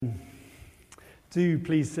Do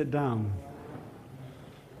please sit down.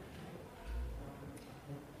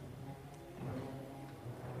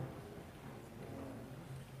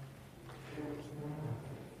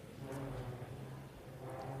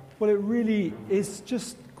 Well, it really is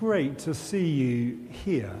just great to see you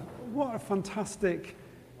here. What a fantastic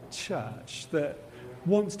church that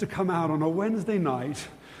wants to come out on a Wednesday night.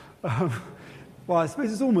 Well, I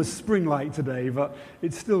suppose it's almost spring-like today, but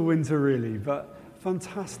it's still winter really. But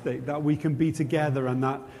fantastic that we can be together and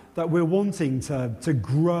that we're wanting to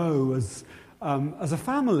grow as a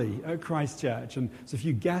family at Christ Church. And there's a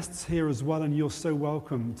few guests here as well, and you're so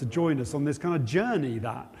welcome to join us on this kind of journey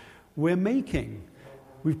that we're making.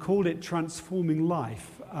 We've called it Transforming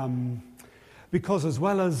Life, because as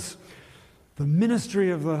well as the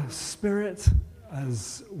ministry of the Spirit,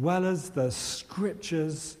 as well as the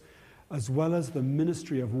Scriptures, as well as the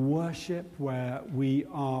ministry of worship, where we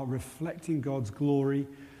are reflecting God's glory,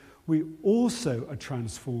 we also are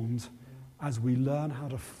transformed as we learn how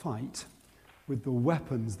to fight with the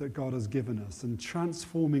weapons that God has given us. And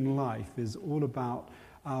transforming life is all about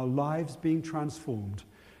our lives being transformed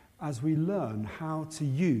as we learn how to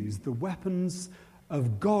use the weapons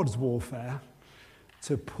of God's warfare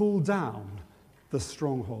to pull down the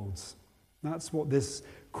strongholds. That's what this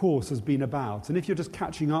course has been about. And if you're just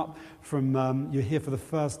catching up from, you're here for the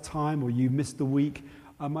first time or you missed the week,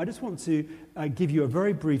 I just want to give you a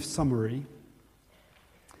very brief summary.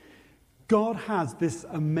 God has this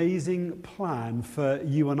amazing plan for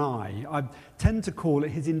you and I tend to call it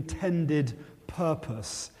his intended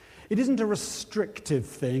purpose. It isn't a restrictive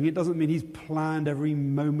thing. It doesn't mean he's planned every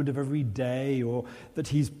moment of every day, or that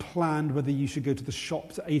he's planned whether you should go to the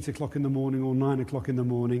shops at 8 o'clock in the morning or 9 o'clock in the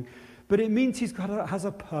morning. But it means has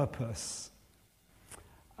a purpose.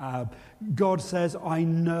 God says, I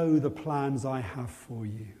know the plans I have for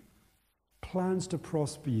you. Plans to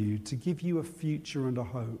prosper you, to give you a future and a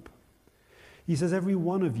hope. He says every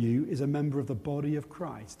one of you is a member of the body of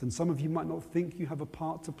Christ. And some of you might not think you have a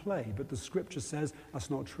part to play, but the scripture says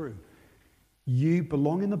that's not true. You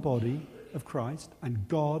belong in the body of Christ, and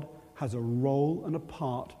God has a role and a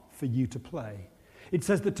part for you to play. It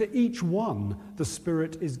says that to each one the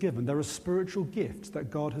Spirit is given. There are spiritual gifts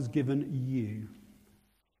that God has given you.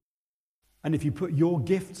 And if you put your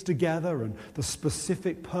gifts together and the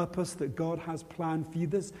specific purpose that God has planned for you,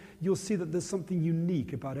 you'll see that there's something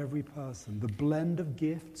unique about every person. The blend of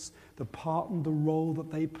gifts, the part and the role that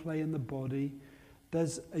they play in the body,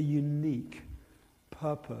 there's a unique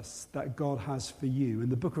purpose that God has for you. In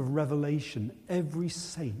the book of Revelation, every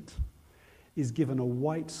saint is given a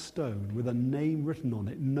white stone with a name written on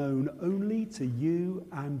it, known only to you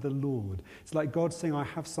and the Lord. It's like God saying, I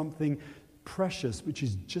have something precious which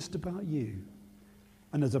is just about you.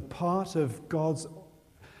 And as a part of God's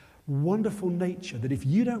wonderful nature, that if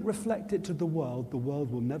you don't reflect it to the world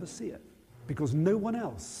will never see it, because no one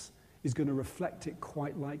else is going to reflect it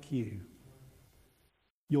quite like you.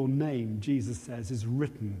 Your name, Jesus says, is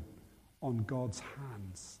written on God's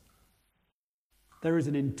hands. There is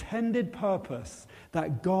an intended purpose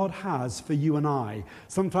that God has for you and I.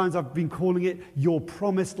 Sometimes I've been calling it your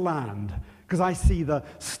promised land, because I see the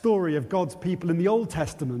story of God's people in the Old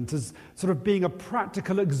Testament as sort of being a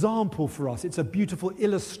practical example for us. It's a beautiful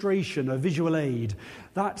illustration, a visual aid.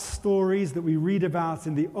 That stories that we read about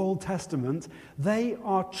in the Old Testament, they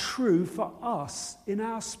are true for us in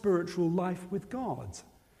our spiritual life with God.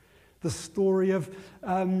 The story of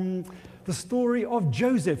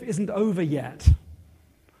Joseph isn't over yet.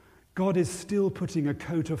 God is still putting a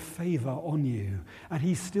coat of favor on you, and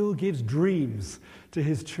he still gives dreams to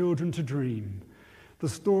his children to dream. The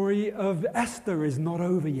story of Esther is not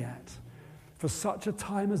over yet. For such a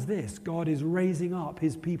time as this, God is raising up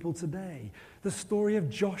his people today. The story of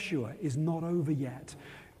Joshua is not over yet.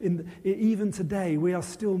 Even today, we are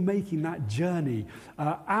still making that journey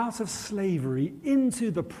out of slavery into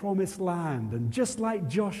the promised land. And just like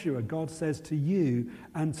Joshua, God says to you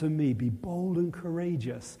and to me, be bold and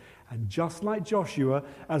courageous. And just like Joshua,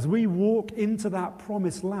 as we walk into that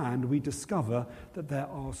promised land, we discover that there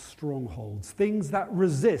are strongholds, things that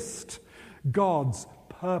resist God's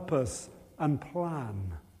purpose and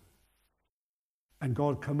plan. And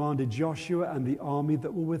God commanded Joshua and the army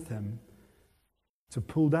that were with him to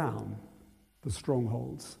pull down the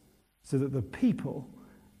strongholds so that the people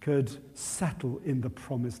could settle in the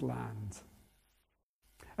promised land.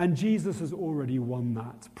 And Jesus has already won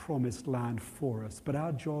that promised land for us, but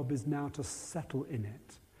our job is now to settle in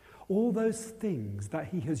it. All those things that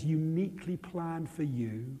he has uniquely planned for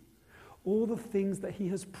you, all the things that he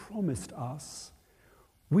has promised us,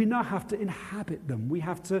 we now have to inhabit them. We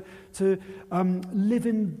have to live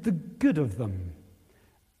in the good of them.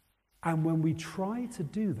 And when we try to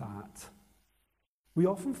do that, we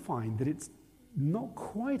often find that it's not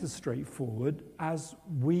quite as straightforward as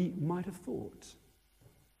we might have thought.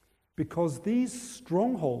 Because these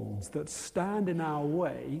strongholds that stand in our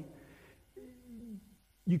way,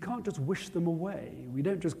 you can't just wish them away. We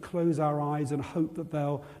don't just close our eyes and hope that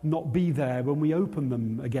they'll not be there when we open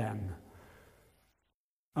them again.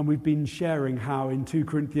 And we've been sharing how in 2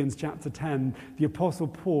 Corinthians chapter 10, the Apostle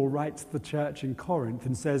Paul writes to the church in Corinth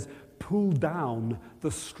and says, pull down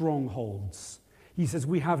the strongholds. He says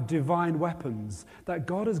we have divine weapons that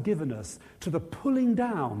God has given us to the pulling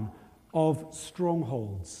down of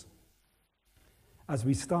strongholds. As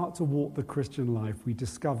we start to walk the Christian life, we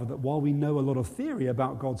discover that while we know a lot of theory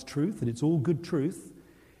about God's truth, and it's all good truth,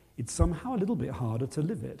 it's somehow a little bit harder to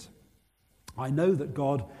live it. I know that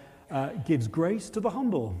God gives grace to the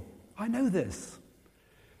humble. I know this.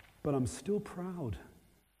 But I'm still proud.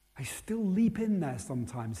 I still leap in there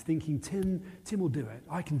sometimes thinking, Tim will do it.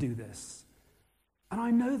 I can do this. And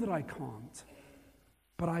I know that I can't.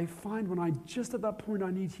 But I find when I just at that point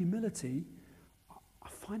I need humility, I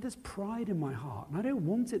find there's pride in my heart. And I don't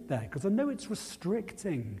want it there because I know it's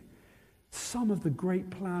restricting some of the great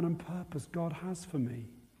plan and purpose God has for me.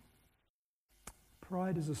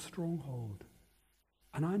 Pride is a stronghold.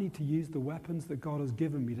 And I need to use the weapons that God has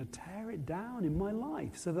given me to tear it down in my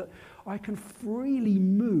life so that I can freely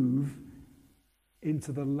move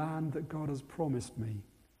into the land that God has promised me.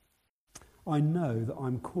 I know that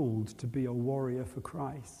I'm called to be a warrior for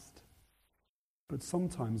Christ, but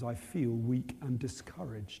sometimes I feel weak and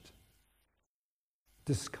discouraged.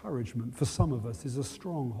 Discouragement for some of us is a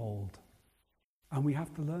stronghold, and we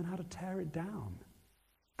have to learn how to tear it down.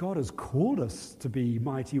 God has called us to be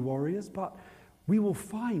mighty warriors, but we will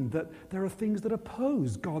find that there are things that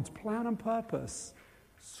oppose God's plan and purpose,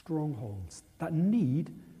 strongholds that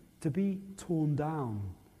need to be torn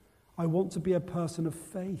down. I want to be a person of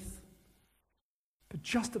faith. But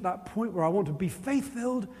just at that point where I want to be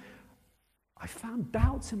faith-filled, I found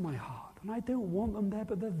doubts in my heart. And I don't want them there,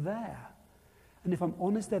 but they're there. And if I'm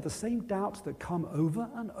honest, they're the same doubts that come over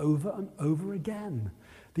and over and over again.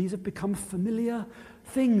 These have become familiar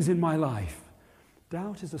things in my life.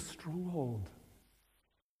 Doubt is a stronghold.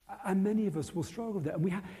 And many of us will struggle with it.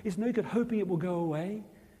 And it's no good hoping it will go away.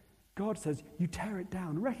 God says, you tear it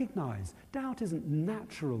down. Recognize, doubt isn't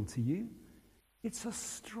natural to you. It's a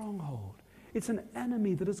stronghold. It's an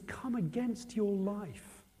enemy that has come against your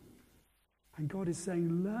life. And God is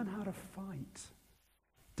saying, learn how to fight.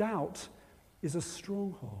 Doubt is a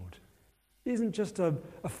stronghold. It isn't just a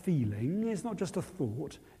feeling. It's not just a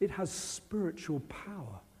thought. It has spiritual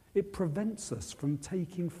power. It prevents us from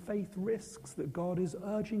taking faith risks that God is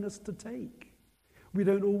urging us to take. We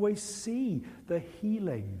don't always see the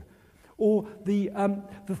healing or the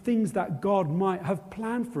things that God might have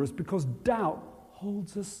planned for us because doubt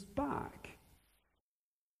holds us back.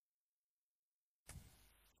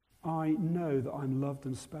 I know that I'm loved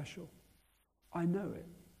and special. I know it.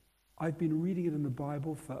 I've been reading it in the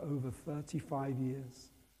Bible for over 35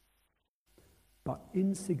 years. But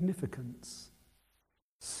insignificance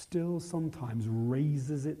still sometimes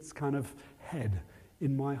raises its kind of head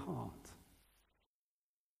in my heart.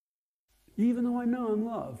 Even though I know I'm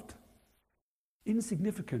loved,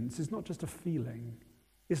 insignificance is not just a feeling.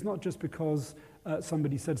 It's not just because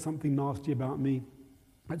somebody said something nasty about me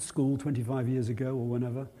at school 25 years ago or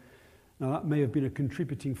whenever. Now, that may have been a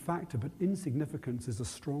contributing factor, but insignificance is a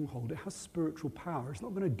stronghold. It has spiritual power. It's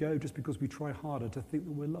not going to go just because we try harder to think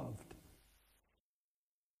that we're loved.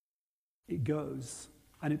 It goes,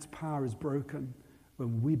 and its power is broken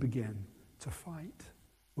when we begin to fight,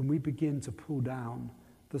 when we begin to pull down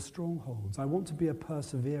the strongholds. I want to be a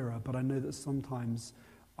perseverer, but I know that sometimes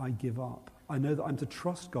I give up. I know that I'm to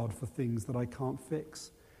trust God for things that I can't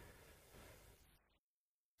fix.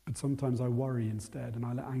 But sometimes I worry instead, and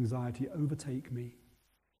I let anxiety overtake me.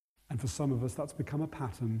 And for some of us, that's become a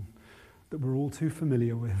pattern that we're all too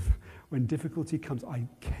familiar with. When difficulty comes, I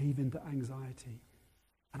cave into anxiety.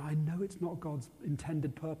 And I know it's not God's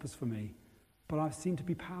intended purpose for me, but I seem to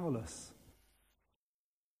be powerless.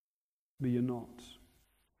 But you're not.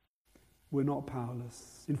 We're not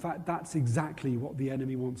powerless. In fact, that's exactly what the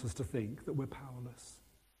enemy wants us to think, that we're powerless.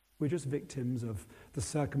 We're just victims of the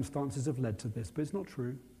circumstances that have led to this, but it's not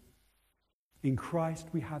true. In Christ,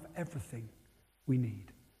 we have everything we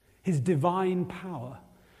need. His divine power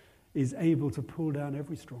is able to pull down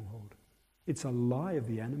every stronghold. It's a lie of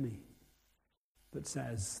the enemy that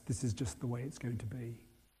says this is just the way it's going to be.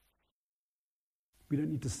 We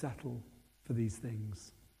don't need to settle for these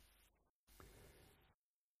things.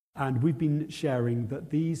 And we've been sharing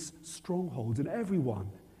that these strongholds, and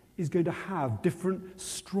everyone is going to have different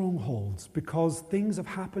strongholds because things have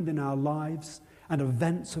happened in our lives and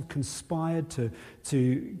events have conspired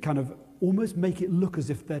to kind of almost make it look as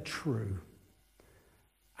if they're true.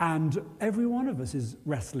 And every one of us is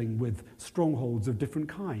wrestling with strongholds of different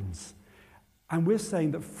kinds. And we're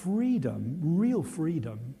saying that freedom, real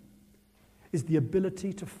freedom, is the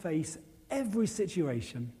ability to face every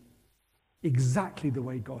situation exactly the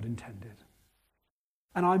way God intended.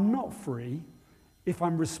 And I'm not free if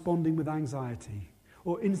I'm responding with anxiety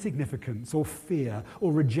or insignificance or fear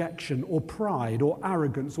or rejection or pride or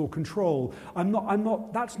arrogance or control.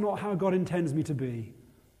 That's not how God intends me to be.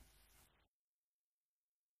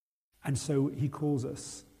 And so he calls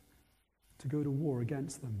us to go to war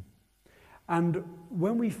against them. And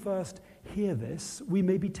when we first hear this, we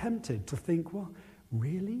may be tempted to think, well,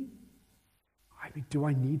 really? I mean, do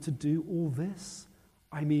I need to do all this?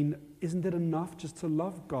 I mean, isn't it enough just to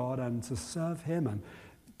love God and to serve him? And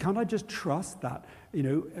can't I just trust that,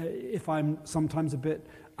 if I'm sometimes a bit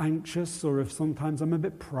anxious or if sometimes I'm a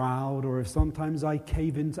bit proud or if sometimes I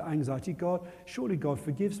cave into anxiety, surely God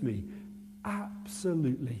forgives me.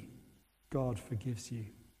 Absolutely, God forgives you.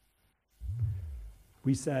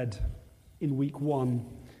 We said in week 1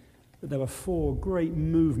 that there were 4 great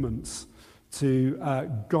movements to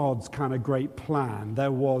God's kind of great plan.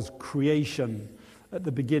 There was creation at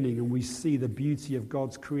the beginning, and we see the beauty of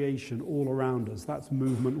God's creation all around us. That's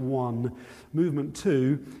movement 1. Movement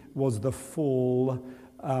 2 was the fall.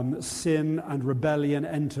 Sin and rebellion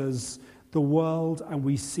enters the world, and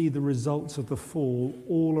we see the results of the fall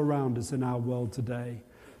all around us in our world today.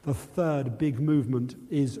 The third big movement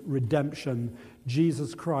is redemption.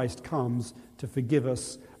 Jesus Christ comes to forgive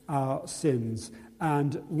us our sins.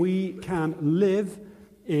 And we can live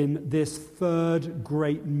in this third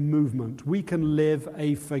great movement. We can live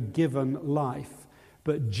a forgiven life.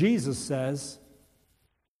 But Jesus says,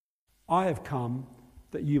 I have come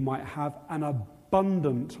that you might have an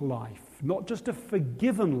abundant life. Not just a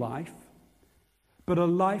forgiven life, but a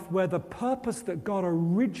life where the purpose that God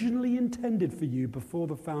originally intended for you before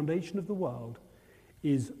the foundation of the world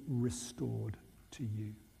is restored to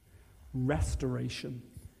you. Restoration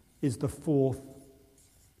is the fourth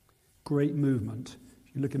great movement.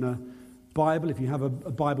 If you look in a Bible, if you have a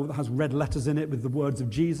Bible that has red letters in it with the words of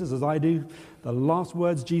Jesus, as I do, the last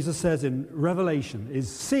words Jesus says in Revelation is,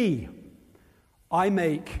 "See, I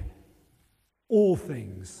make all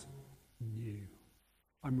things new."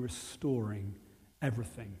 I'm restoring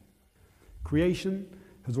everything. Creation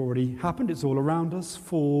has already happened. It's all around us.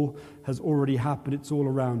 Fall has already happened. It's all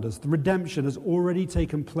around us. The redemption has already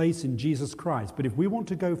taken place in Jesus Christ. But if we want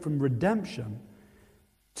to go from redemption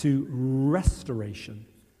to restoration,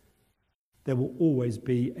 there will always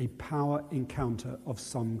be a power encounter of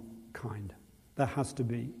some kind. There has to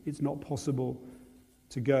be. It's not possible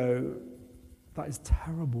to go, that is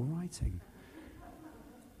terrible writing.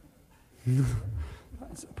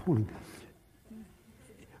 That's appalling.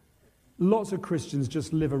 Lots of Christians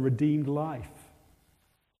just live a redeemed life.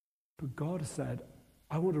 But God said,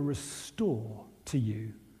 I want to restore to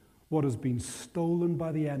you what has been stolen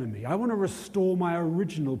by the enemy. I want to restore my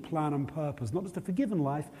original plan and purpose, not just a forgiven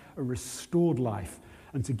life, a restored life.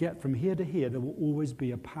 And to get from here to here, there will always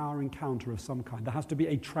be a power encounter of some kind. There has to be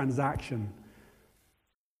a transaction.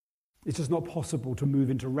 It's just not possible to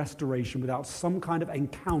move into restoration without some kind of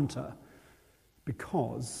encounter,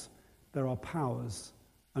 because there are powers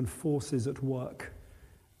and forces at work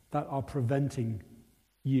that are preventing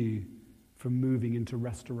you from moving into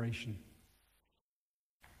restoration.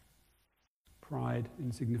 Pride,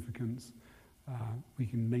 insignificance, we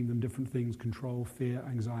can name them different things: control, fear,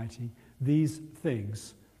 anxiety. These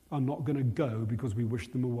things are not going to go because we wish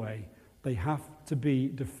them away. They have to be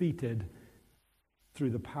defeated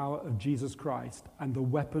through the power of Jesus Christ and the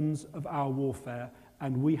weapons of our warfare,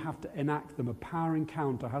 and we have to enact them. A power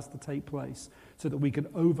encounter has to take place so that we can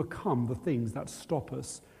overcome the things that stop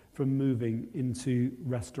us from moving into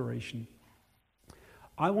restoration.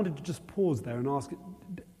 I wanted to just pause there and ask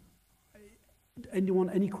anyone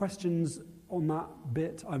any questions on that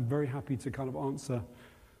bit. I'm very happy to kind of answer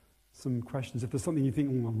some questions. If there's something you think,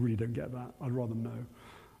 I really don't get that, I'd rather know,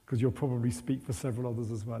 because you'll probably speak for several others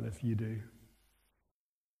as well if you do.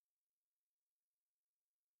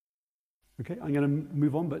 Okay, I'm going to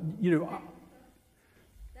move on, but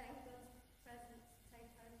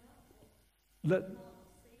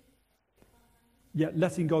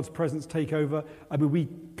letting God's presence take over. I mean, we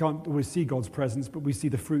can't always see God's presence, but we see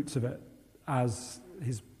the fruits of it as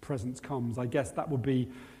his presence comes. I guess that would be,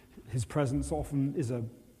 his presence often is a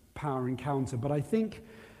power encounter. But I think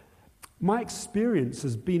my experience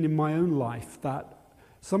has been in my own life that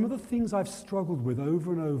Some of the things I've struggled with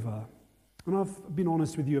over and over, and I've been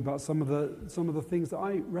honest with you about some of the things that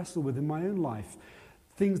I wrestle with in my own life,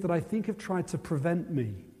 things that I think have tried to prevent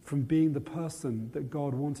me from being the person that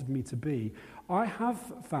God wanted me to be. I have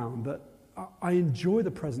found that I enjoy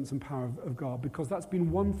the presence and power of God because that's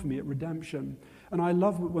been won for me at redemption. And I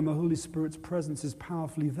love when the Holy Spirit's presence is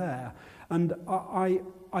powerfully there. And I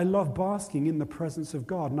love basking in the presence of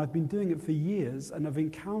God. And I've been doing it for years, and I've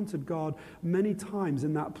encountered God many times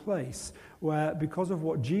in that place where, because of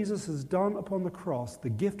what Jesus has done upon the cross, the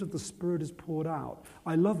gift of the Spirit is poured out.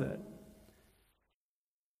 I love it.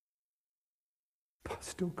 But I've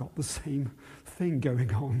still got the same thing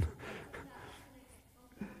going on.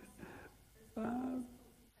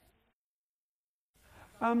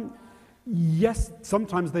 Yes,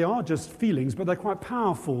 sometimes they are just feelings, but they're quite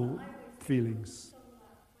powerful feelings.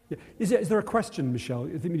 Yeah. Is there a question, Michelle?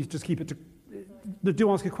 I think we need to just keep it to...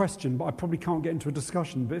 Do ask a question, but I probably can't get into a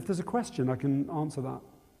discussion. But if there's a question, I can answer that.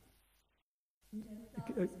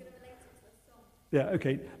 Yeah,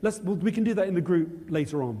 okay. We can do that in the group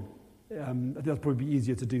later on. I think that'll probably be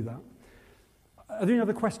easier to do that. Are there any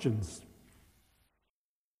other questions?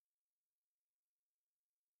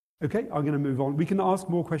 Okay, I'm going to move on. We can ask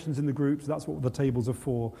more questions in the groups. That's what the tables are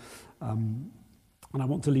for. And I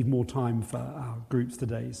want to leave more time for our groups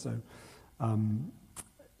today. So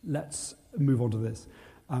let's move on to this.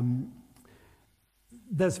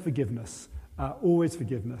 There's forgiveness, always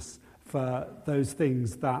forgiveness for those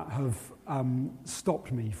things that have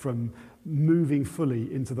stopped me from moving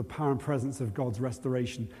fully into the power and presence of God's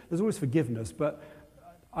restoration. There's always forgiveness, but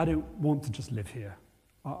I don't want to just live here.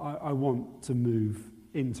 I want to move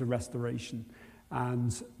into restoration.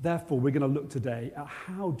 And therefore, we're going to look today at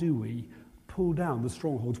how do we pull down the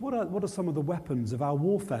strongholds. What are some of the weapons of our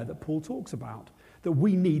warfare that Paul talks about that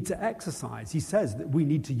we need to exercise? He says that we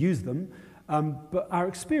need to use them, but our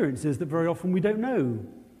experience is that very often we don't know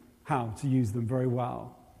how to use them very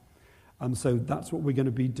well. So that's what we're going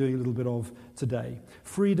to be doing a little bit of today.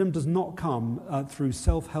 Freedom does not come through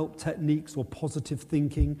self-help techniques or positive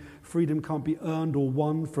thinking. Freedom can't be earned or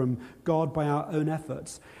won from God by our own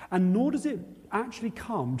efforts. And nor does it actually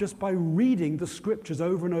come just by reading the scriptures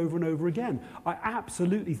over and over and over again. I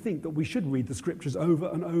absolutely think that we should read the scriptures over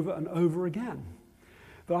and over and over again.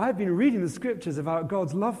 But I've been reading the scriptures about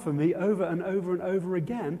God's love for me over and over and over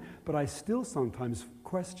again, but I still sometimes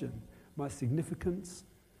question my significance.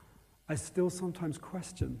 I still sometimes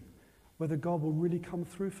question whether God will really come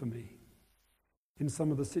through for me in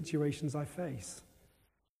some of the situations I face.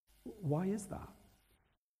 Why is that?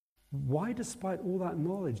 Why, despite all that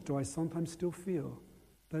knowledge, do I sometimes still feel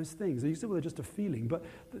those things? And you say, well, they're just a feeling, but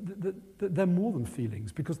they're more than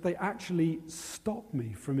feelings because they actually stop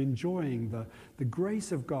me from enjoying the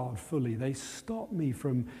grace of God fully. They stop me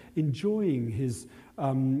from enjoying His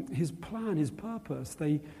plan, His purpose.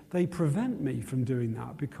 They prevent me from doing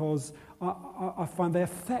that because I find they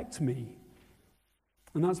affect me.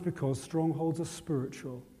 And that's because strongholds are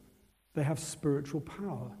spiritual. They have spiritual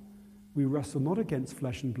power. We wrestle not against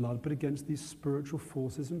flesh and blood, but against these spiritual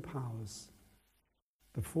forces and powers.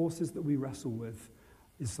 The forces that we wrestle with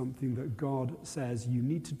is something that God says you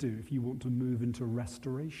need to do if you want to move into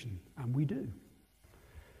restoration. And we do.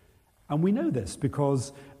 And we know this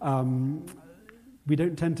because we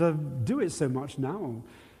don't tend to do it so much now.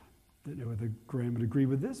 I don't know whether Graham would agree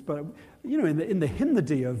with this, but in the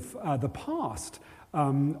hymnody of the past,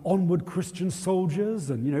 onward Christian soldiers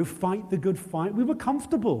and, fight the good fight, we were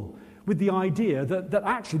comfortable with the idea that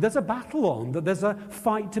actually there's a battle on, that there's a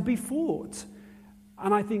fight to be fought.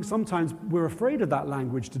 And I think sometimes we're afraid of that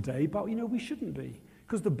language today, but we shouldn't be,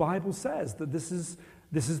 because the Bible says that this is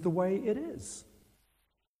the way it is.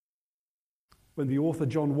 When the author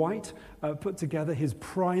John White put together his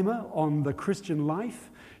primer on the Christian life,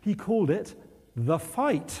 he called it The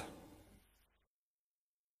Fight,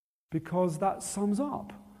 because that sums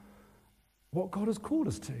up what God has called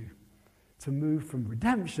us to move from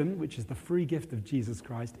redemption, which is the free gift of Jesus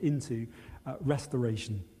Christ, into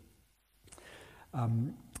restoration.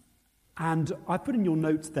 And I put in your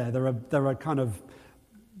notes there are kind of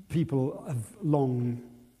people have long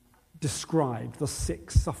described the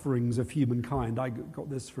 6 sufferings of humankind. I got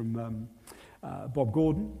this from Bob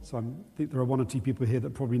Gordon, so I think there are 1 or 2 people here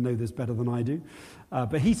that probably know this better than I do.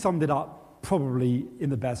 But he summed it up probably in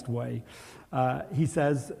the best way. He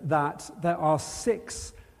says that there are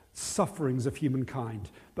 6 sufferings of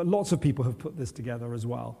humankind, but lots of people have put this together as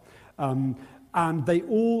well. And they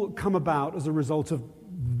all come about as a result of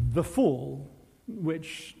the fall,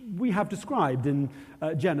 which we have described in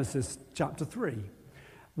Genesis chapter 3.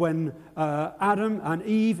 When Adam and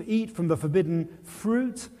Eve eat from the forbidden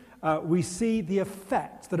fruit, we see the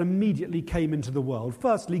effect that immediately came into the world.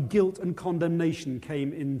 Firstly, guilt and condemnation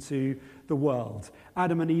came into the world.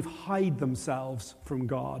 Adam and Eve hide themselves from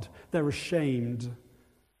God. They're ashamed.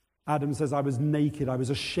 Adam says, I was naked, I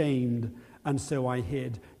was ashamed, and so I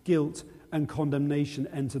hid. Guilt and condemnation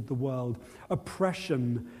entered the world.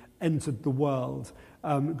 Oppression entered the world.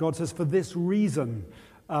 God says, for this reason,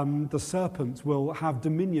 the serpent will have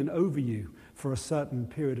dominion over you for a certain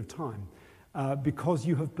period of time, because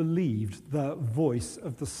you have believed the voice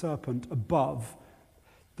of the serpent above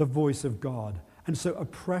the voice of God. And so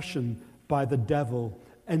oppression by the devil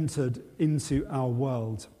entered into our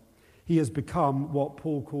world. He has become what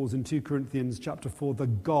Paul calls in 2 Corinthians chapter 4, the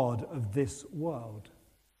god of this world.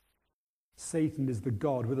 Satan is the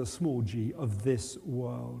god with a small g of this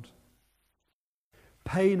world.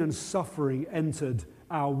 Pain and suffering entered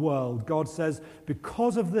our world. God says,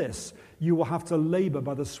 because of this, you will have to labor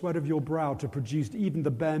by the sweat of your brow to produce even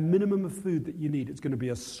the bare minimum of food that you need. It's going to be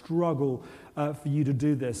a struggle for you to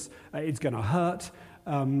do this. It's going to hurt.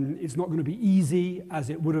 It's not going to be easy as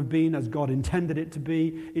it would have been, as God intended it to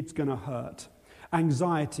be. It's going to hurt.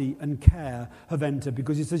 Anxiety and care have entered,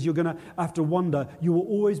 because he says you're going to have to wonder, you will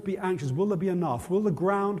always be anxious. Will there be enough? Will the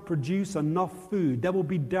ground produce enough food? There will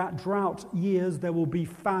be drought years, there will be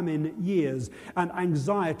famine years, and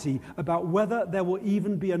anxiety about whether there will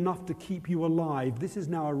even be enough to keep you alive. This is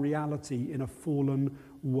now a reality in a fallen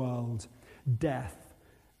world. Death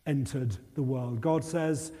entered the world. God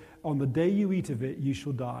says, on the day you eat of it, you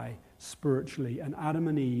shall die spiritually. And Adam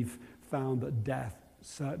and Eve found that death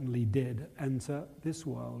certainly did enter this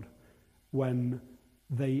world when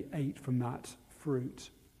they ate from that fruit.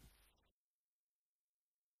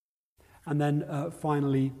 And then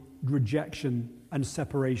finally, rejection and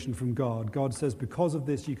separation from God. God says, because of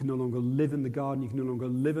this, you can no longer live in the garden, you can no longer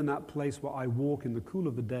live in that place where I walk in the cool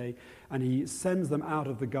of the day. And he sends them out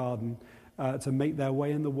of the garden to make their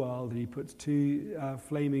way in the world, and he puts two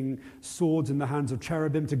flaming swords in the hands of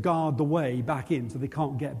cherubim to guard the way back in, so they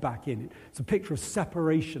can't get back in. It's a picture of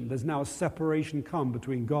separation. There's now a separation come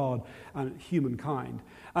between God and humankind.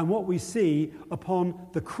 And what we see upon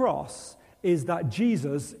the cross is that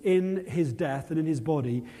Jesus, in his death and in his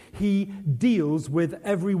body, he deals with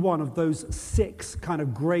every one of those six kind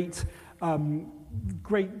of great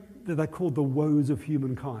they're called the woes of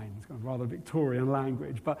humankind. It's kind of rather Victorian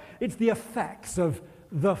language, but it's the effects of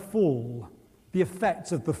the fall. The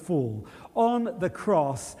effects of the fall. On the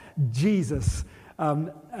cross, Jesus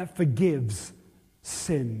forgives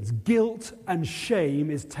sins. Guilt and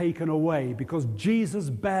shame is taken away because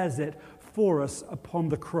Jesus bears it for us upon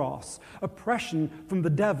the cross. Oppression from the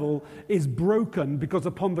devil is broken because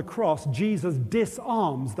upon the cross, Jesus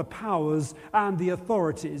disarms the powers and the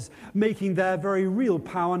authorities, making their very real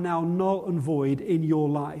power now null and void in your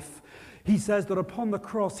life. He says that upon the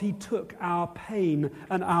cross, he took our pain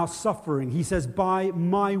and our suffering. He says, by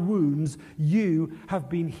my wounds, you have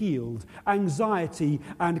been healed. Anxiety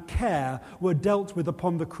and care were dealt with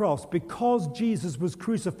upon the cross. Because Jesus was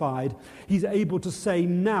crucified, he's able to say,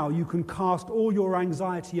 now you can cast all your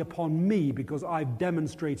anxiety upon me because I've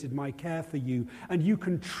demonstrated my care for you. And you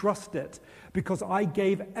can trust it because I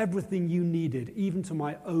gave everything you needed, even to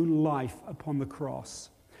my own life upon the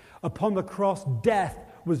cross. Upon the cross, death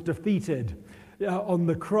was defeated. On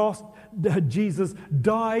the cross, Jesus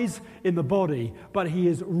dies in the body, but he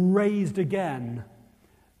is raised again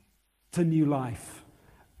to new life.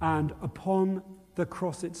 And upon the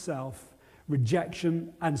cross itself,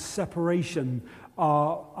 rejection and separation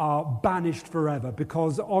are banished forever,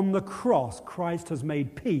 because on the cross, Christ has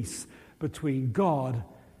made peace between God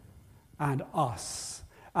and us.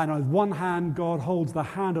 And on one hand, God holds the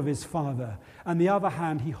hand of his Father. And the other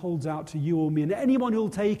hand, he holds out to you or me. And anyone who'll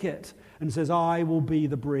take it and says, I will be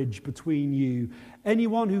the bridge between you.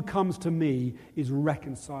 Anyone who comes to me is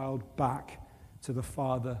reconciled back to the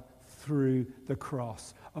Father through the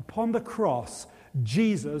cross. Upon the cross,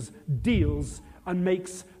 Jesus deals and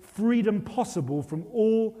makes freedom possible from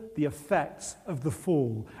all the effects of the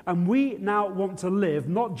fall. And we now want to live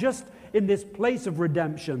not just in this place of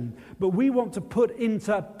redemption, but we want to put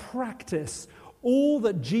into practice all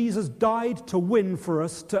that Jesus died to win for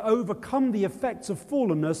us, to overcome the effects of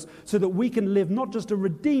fallenness, so that we can live not just a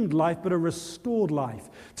redeemed life, but a restored life,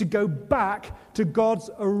 to go back to God's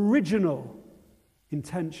original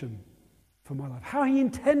intention for my life, how he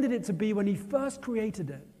intended it to be when he first created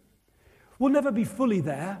it. We'll never be fully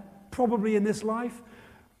there, probably in this life.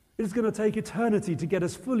 It's going to take eternity to get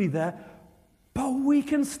us fully there, but we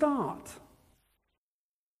can start.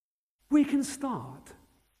 We can start.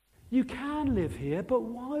 You can live here, but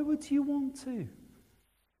why would you want to?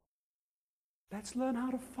 Let's learn how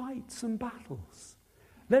to fight some battles.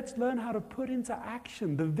 Let's learn how to put into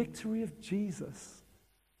action the victory of Jesus.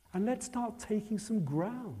 And let's start taking some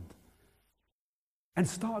ground and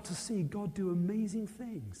start to see God do amazing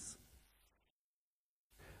things.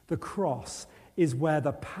 The cross is where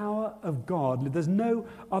the power of God, there's no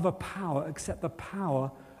other power except the power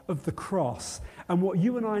of the cross. And what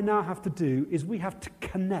you and I now have to do is we have to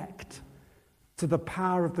connect to the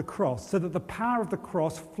power of the cross so that the power of the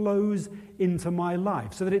cross flows into my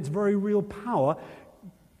life, so that its very real power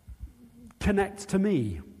connects to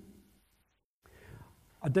me.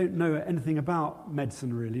 I don't know anything about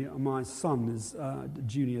medicine, really. My son is a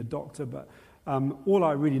junior doctor, but all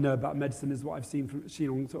I really know about medicine is what I've seen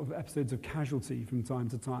on sort of episodes of Casualty from time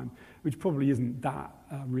to time, which probably isn't that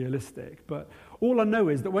realistic. But all I know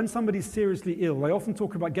is that when somebody's seriously ill, they often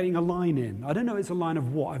talk about getting a line in. I don't know it's a line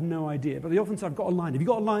of what, I have no idea. But they often say, I've got a line. Have you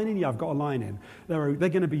got a line in? Yeah, I've got a line in. They're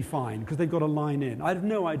going to be fine because they've got a line in. I have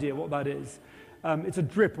no idea what that is. It's a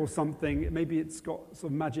drip or something. Maybe it's got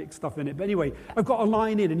some magic stuff in it. But anyway, I've got a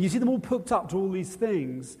line in, and you see them all hooked up to all these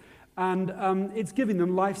things. And it's giving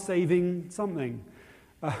them life-saving something.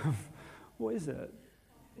 What is it?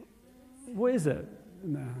 What is it?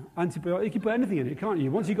 No. Antibiotic. You can put anything in it, can't you?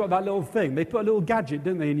 Once you've got that little thing, they put a little gadget,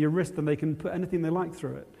 don't they, in your wrist, and they can put anything they like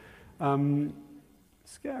through it.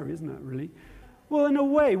 Scary, isn't it, really? Well, in a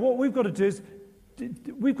way, what we've got to do is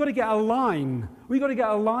we've got to get a line. We've got to get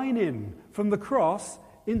a line in from the cross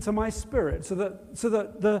into my spirit so that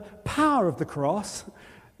the power of the cross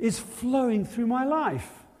is flowing through my life.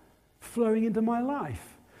 Flowing into my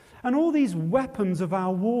life. And all these weapons of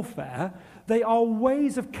our warfare, they are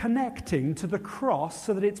ways of connecting to the cross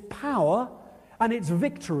so that its power and its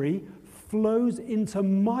victory flows into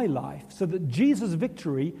my life, so that Jesus'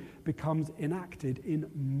 victory becomes enacted in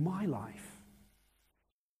my life.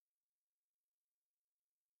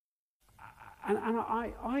 And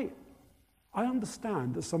I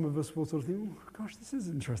understand that some of us will sort of think, oh gosh, this is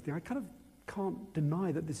interesting. I kind of can't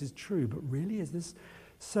deny that this is true, but really, is this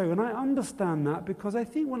so? And I understand that because I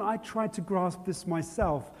think when I tried to grasp this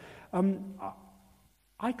myself,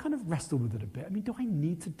 I kind of wrestled with it a bit. I mean, do I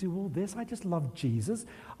need to do all this? I just love Jesus.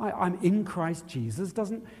 I'm in Christ Jesus.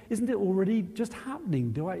 Isn't it already just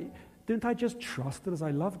happening? Don't I just trust that as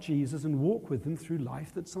I love Jesus and walk with him through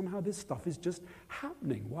life, that somehow this stuff is just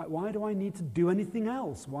happening? Why do I need to do anything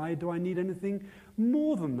else? Why do I need anything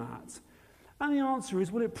more than that? And the answer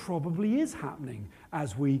is, well, it probably is happening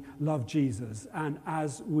as we love Jesus and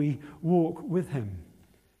as we walk with him.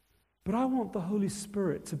 But I want the Holy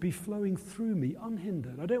Spirit to be flowing through me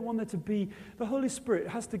unhindered. I don't want there to be, the Holy Spirit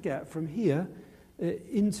has to get from here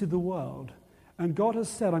into the world. And God has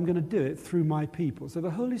said, I'm going to do it through my people. So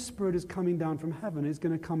the Holy Spirit is coming down from heaven. It's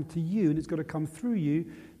going to come to you, and it's going to come through you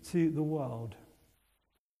to the world.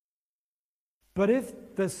 But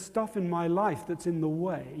if there's stuff in my life that's in the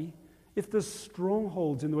way, if there's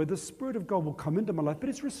strongholds in the way, the Spirit of God will come into my life, but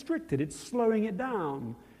it's restricted. It's slowing it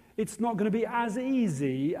down. It's not going to be as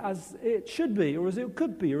easy as it should be, or as it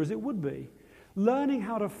could be, or as it would be. Learning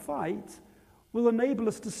how to fight will enable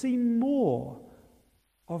us to see more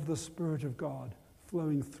of the Spirit of God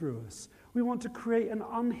flowing through us. We want to create an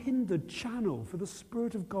unhindered channel for the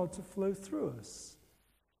Spirit of God to flow through us.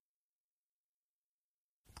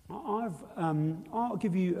 I'll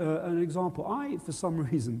give you an example. I, for some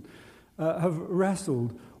reason, have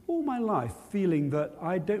wrestled all my life feeling that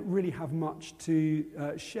I don't really have much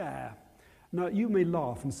to share. Now, you may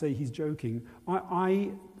laugh and say he's joking.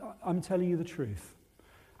 I'm telling you the truth.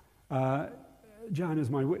 Jan is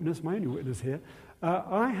my witness, my only witness here.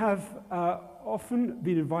 I have often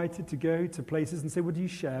been invited to go to places and say, would you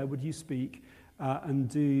share, would you speak, and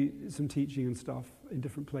do some teaching and stuff in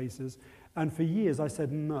different places. And for years I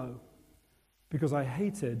said no, because I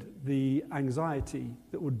hated the anxiety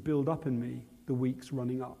that would build up in me the weeks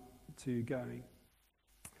running up to going.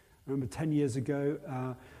 I remember 10 years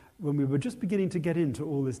ago, when we were just beginning to get into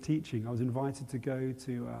all this teaching, I was invited to go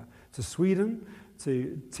to Sweden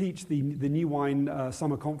to teach the New Wine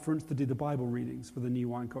Summer Conference, to do the Bible readings for the New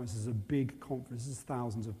Wine Conference. It's a big conference. There's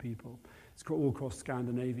thousands of people. It's all across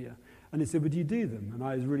Scandinavia. And they said, would you do them? And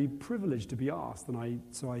I was really privileged to be asked. And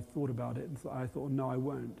so I thought about it, and I thought, no, I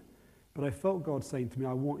won't. But I felt God saying to me,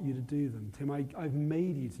 I want you to do them. Tim, I've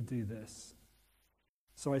made you to do this.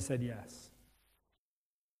 So I said yes.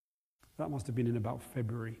 That must have been in about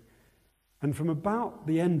February. And from about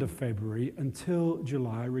the end of February until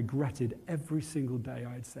July, I regretted every single day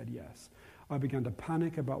I had said yes. I began to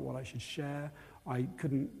panic about what I should share. I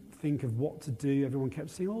couldn't think of what to do. Everyone kept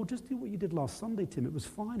saying, oh, just do what you did last Sunday, Tim. It was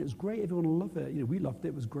fine. It was great. Everyone will love it. We loved it.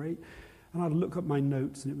 It was great. And I'd look at my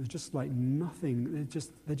notes, and it was just like nothing.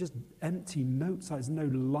 They're just empty notes. There's no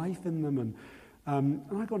life in them. And And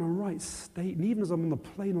I got in a right state. And even as I'm on the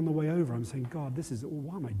plane on the way over, I'm saying, God,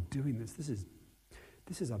 why am I doing this?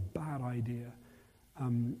 This is a bad idea.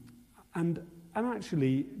 And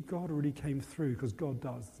actually, God really came through, because God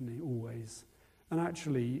does, doesn't he, always. And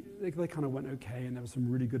actually, they kind of went okay, and there was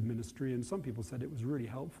some really good ministry, and some people said it was really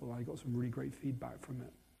helpful. I got some really great feedback from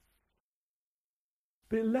it.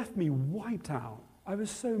 But it left me wiped out. I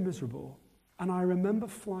was so miserable. And I remember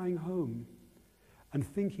flying home and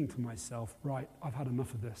thinking to myself, right, I've had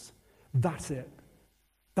enough of this. That's it.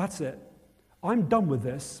 That's it. I'm done with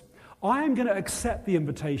this. I am going to accept the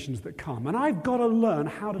invitations that come. And I've got to learn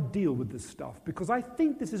how to deal with this stuff, because I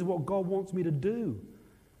think this is what God wants me to do.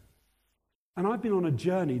 And I've been on a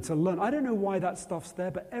journey to learn. I don't know why that stuff's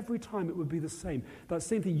there, but every time it would be the same. That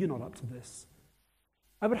same thing, you're not up to this.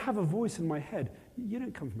 I would have a voice in my head. You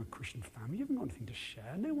don't come from a Christian family. You haven't got anything to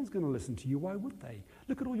share. No one's going to listen to you. Why would they?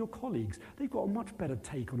 Look at all your colleagues. They've got a much better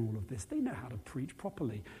take on all of this. They know how to preach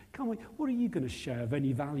properly. Come on, what are you going to share of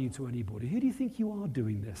any value to anybody? Who do you think you are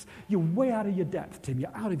doing this? You're way out of your depth, Tim.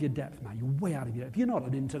 You're out of your depth, man. You're way out of your depth. You're not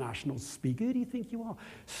an international speaker. Who do you think you are?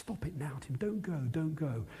 Stop it now, Tim. Don't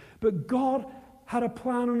go. But God had a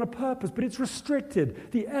plan and a purpose, but it's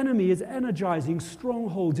restricted. The enemy is energizing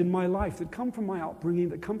strongholds in my life that come from my upbringing,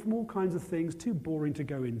 that come from all kinds of things too boring to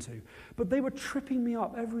go into. But they were tripping me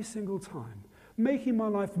up every single time, making my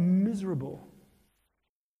life miserable,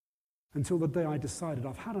 until the day I decided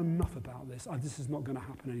I've had enough about this. This is not going to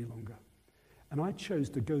happen any longer. And I chose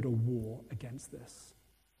to go to war against this,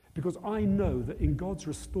 because I know that in God's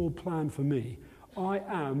restored plan for me, I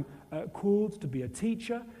am called to be a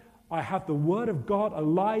teacher. I have the word of God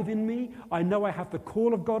alive in me. I know I have the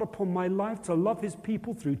call of God upon my life to love his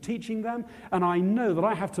people through teaching them. And I know that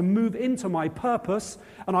I have to move into my purpose,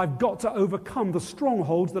 and I've got to overcome the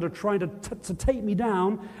strongholds that are trying to take me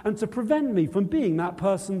down and to prevent me from being that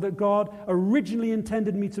person that God originally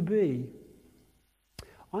intended me to be.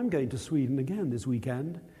 I'm going to Sweden again this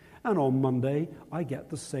weekend, and on Monday I get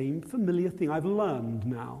the same familiar thing I've learned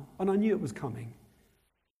now, and I knew it was coming.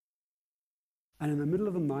 And in the middle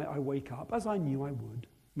of the night, I wake up, as I knew I would,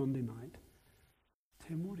 Monday night.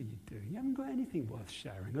 Tim, what are you doing? You haven't got anything worth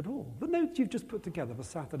sharing at all. The notes you've just put together for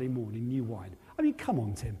Saturday morning, new wine. I mean, come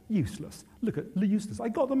on, Tim, useless. Look at useless. I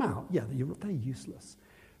got them out. Yeah, they're useless.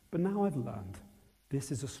 But now I've learned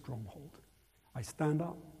this is a stronghold. I stand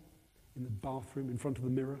up in the bathroom in front of the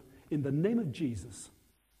mirror. In the name of Jesus,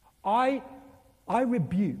 I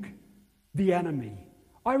rebuke the enemy.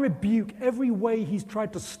 I rebuke every way he's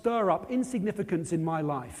tried to stir up insignificance in my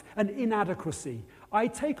life and inadequacy. I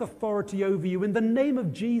take authority over you in the name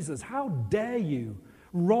of Jesus. How dare you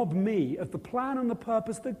rob me of the plan and the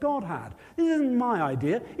purpose that God had? This isn't my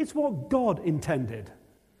idea. It's what God intended.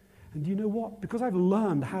 And you know what? Because I've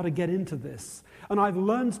learned how to get into this, and I've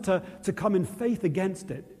learned to come in faith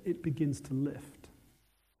against it, it begins to lift.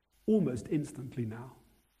 Almost instantly now.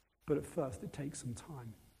 But at first it takes some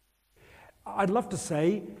time. I'd love to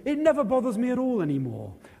say it never bothers me at all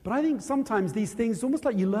anymore. But I think sometimes these things, it's almost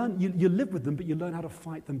like you live with them, but you learn how to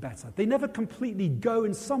fight them better. They never completely go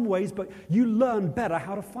in some ways, but you learn better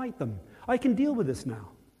how to fight them. I can deal with this now.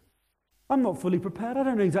 I'm not fully prepared. I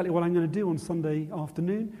don't know exactly what I'm going to do on Sunday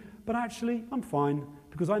afternoon, but actually I'm fine,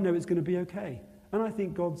 because I know it's going to be okay. And I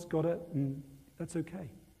think God's got it, and that's okay.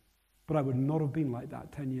 But I would not have been like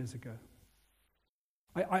that 10 years ago.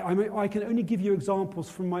 I can only give you examples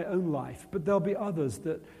from my own life, but there'll be others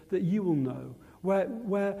that you will know,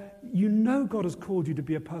 where you know God has called you to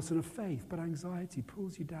be a person of faith, but anxiety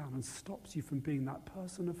pulls you down and stops you from being that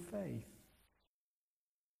person of faith.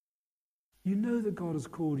 You know that God has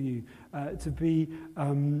called you to be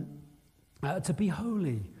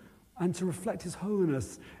holy and to reflect his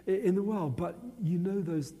holiness in the world, but you know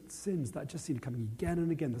those sins that just seem to come again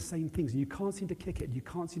and again, the same things, and you can't seem to kick it, you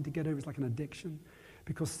can't seem to get over it. It's like an addiction.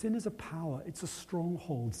 Because sin is a power, it's a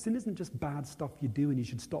stronghold. Sin isn't just bad stuff you do and you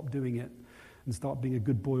should stop doing it and start being a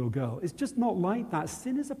good boy or girl. It's just not like that.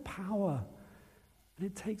 Sin is a power, and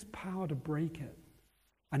it takes power to break it.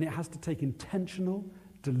 And it has to take intentional,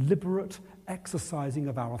 deliberate exercising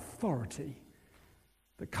of our authority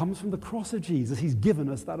that comes from the cross of Jesus. He's given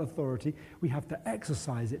us that authority. We have to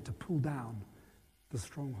exercise it to pull down the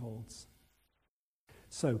strongholds.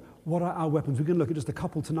 So, what are our weapons? We're going to look at just a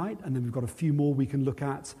couple tonight, and then we've got a few more we can look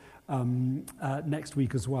at next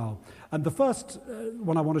week as well. And the first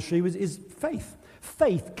one I want to show you is faith.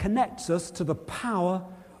 Faith connects us to the power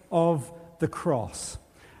of the cross.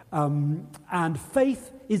 And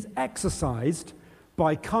faith is exercised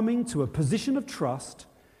by coming to a position of trust,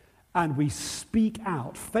 and we speak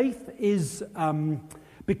out. Faith is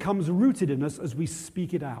becomes rooted in us as we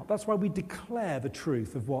speak it out. That's why we declare the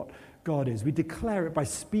truth of what God is. We declare it by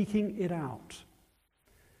speaking it out.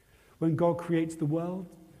 When God creates the world,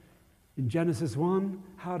 in Genesis 1,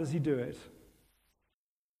 how does he do it?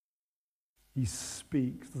 He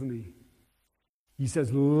speaks, doesn't he? He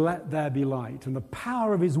says, "Let there be light." And the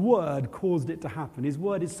power of his word caused it to happen. His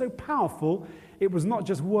word is so powerful, it was not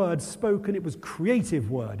just words spoken, it was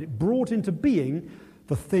creative word. It brought into being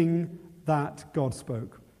the thing that God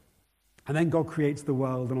spoke. And then God creates the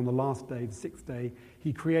world, and on the last day, the sixth day,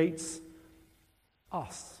 he creates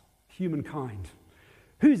us, humankind.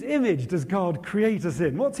 Whose image does God create us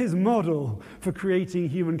in? What's his model for creating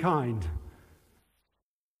humankind?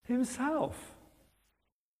 Himself.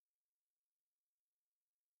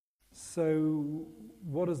 So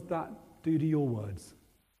what does that do to your words?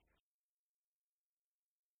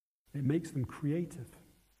 It makes them creative.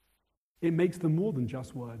 It makes them more than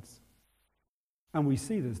just words. And we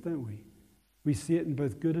see this, don't we? We see it in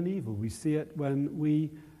both good and evil. We see it when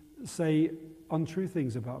we say untrue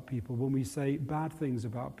things about people, when we say bad things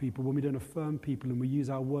about people, when we don't affirm people and we use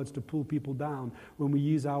our words to pull people down, when we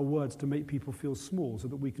use our words to make people feel small so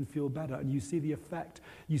that we can feel better. And you see the effect.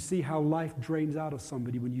 You see how life drains out of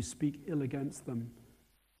somebody when you speak ill against them.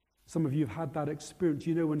 Some of you have had that experience.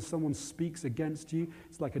 You know, when someone speaks against you,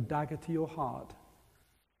 it's like a dagger to your heart.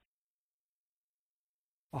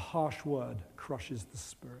 A harsh word crushes the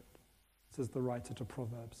spirit, says the writer to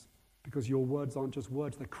Proverbs. Because your words aren't just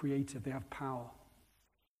words, they're creative, they have power.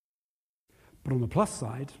 But on the plus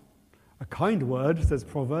side, a kind word, says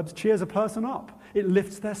Proverbs, cheers a person up. It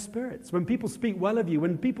lifts their spirits. When people speak well of you,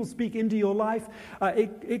 when people speak into your life,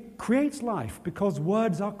 it creates life because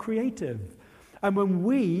words are creative. And when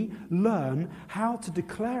we learn how to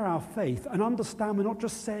declare our faith and understand we're not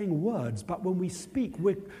just saying words, but when we speak,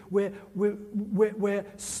 we're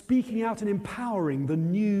speaking out and empowering the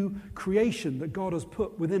new creation that God has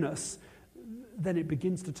put within us, then it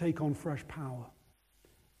begins to take on fresh power.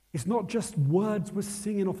 It's not just words we're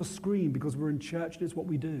singing off a screen because we're in church and it's what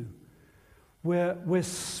we do. We're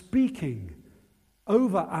speaking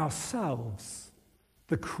over ourselves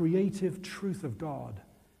the creative truth of God.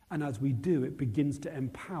 And as we do, it begins to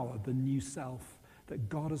empower the new self that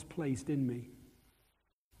God has placed in me.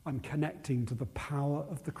 I'm connecting to the power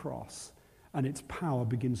of the cross, and its power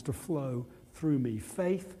begins to flow through me.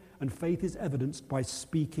 Faith is evidenced by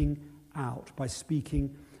speaking out, by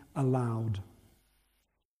speaking aloud.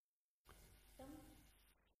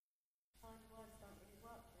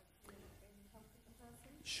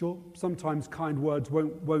 Sure, sometimes kind words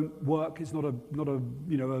won't work. It's not a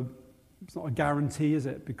it's not a guarantee, is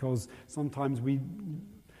it? Because sometimes we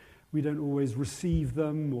don't always receive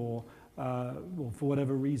them or for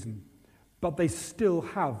whatever reason. But they still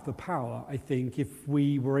have the power, I think, if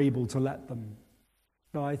we were able to let them.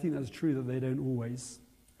 But I think that's true that they don't always.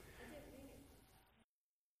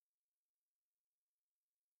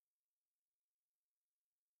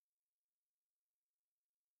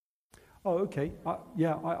 Oh, okay.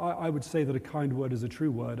 I would say that a kind word is a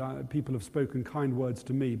true word. People have spoken kind words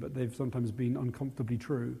to me, but they've sometimes been uncomfortably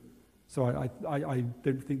true. So I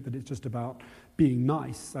don't think that it's just about being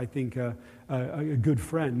nice. I think a good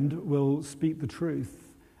friend will speak the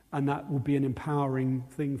truth, and that will be an empowering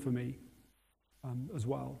thing for me as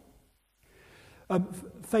well.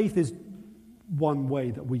 Faith is one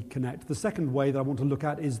way that we connect. The second way that I want to look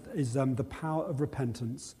at is the power of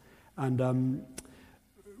repentance. And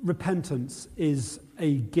repentance is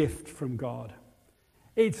a gift from God.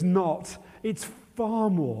 It's far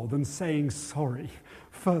more than saying sorry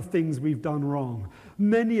for things we've done wrong.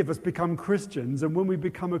 Many of us become Christians, and when we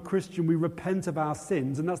become a Christian, we repent of our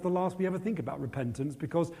sins, and that's the last we ever think about repentance,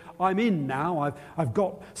 because I'm in now, I've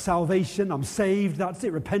got salvation, I'm saved, that's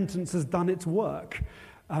it, repentance has done its work.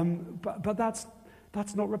 But that's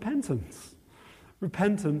not repentance.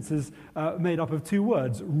 Repentance is made up of two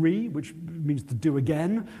words, which means to do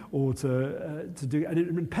again, or to do,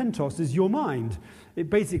 and pentos is your mind.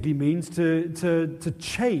 It basically means to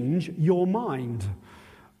change your mind.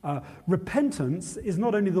 Repentance is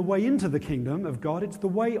not only the way into the kingdom of God, it's the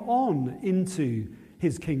way on into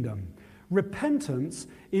his kingdom. Repentance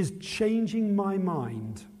is changing my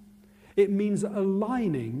mind. It means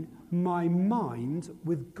aligning my mind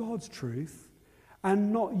with God's truth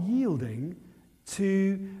and not yielding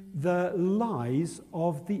to the lies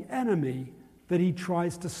of the enemy that he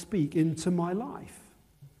tries to speak into my life.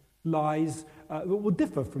 Lies that will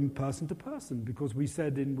differ from person to person, because we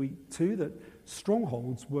said in week 2 that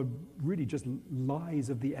strongholds were really just lies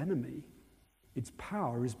of the enemy. Its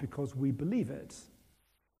power is because we believe it.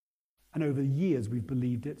 And over the years we've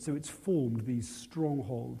believed it, so it's formed these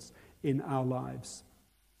strongholds in our lives.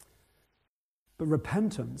 But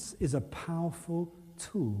repentance is a powerful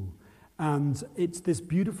tool, and it's this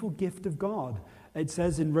beautiful gift of God. It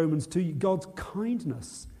says in Romans 2, God's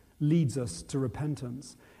kindness leads us to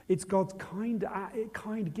repentance. It's God's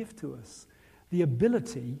kind gift to us. The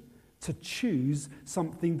ability to choose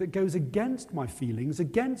something that goes against my feelings,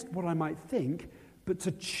 against what I might think, but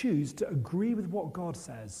to choose to agree with what God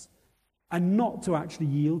says and not to actually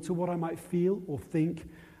yield to what I might feel or think.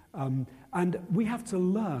 And we have to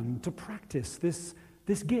learn to practice this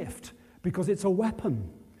gift, because it's a weapon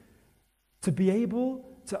to be able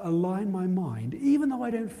to align my mind, even though I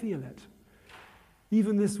don't feel it.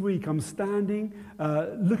 Even this week, I'm standing,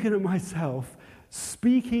 looking at myself,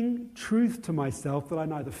 speaking truth to myself that I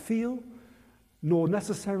neither feel nor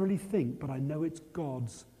necessarily think, but I know it's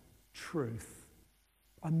God's truth.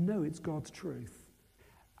 I know it's God's truth.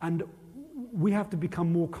 And we have to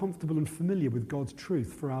become more comfortable and familiar with God's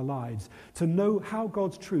truth for our lives, to know how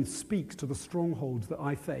God's truth speaks to the strongholds that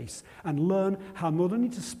I face, and learn how not only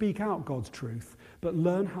to speak out God's truth, but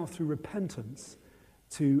learn how through repentance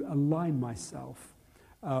to align myself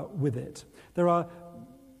with it.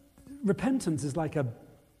 Repentance is like a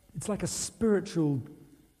spiritual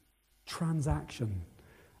transaction.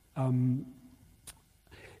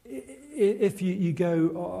 If you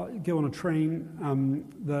go on a train,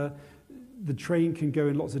 the train can go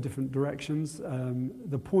in lots of different directions.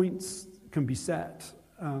 The points can be set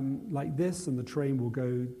like this, and the train will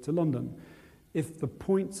go to London. If the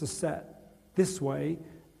points are set this way,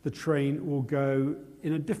 the train will go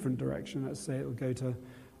in a different direction. Let's say it will go to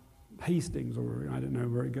Hastings, or I don't know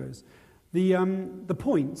where it goes. The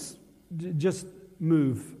points just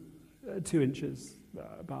move 2 inches,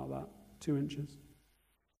 about that, 2 inches.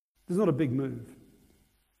 There's not a big move.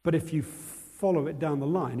 But if you follow it down the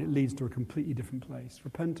line, it leads to a completely different place.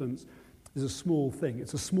 Repentance is a small thing.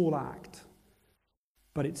 It's a small act.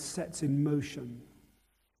 But it sets in motion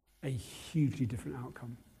a hugely different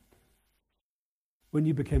outcome. When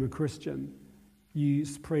you became a Christian, you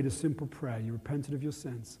prayed a simple prayer. You repented of your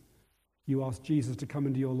sins. You asked Jesus to come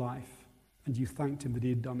into your life, and you thanked him that he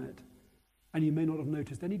had done it. And you may not have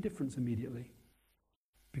noticed any difference immediately,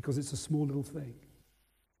 because it's a small little thing.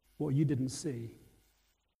 What you didn't see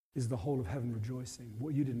is the whole of heaven rejoicing.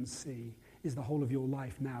 What you didn't see is the whole of your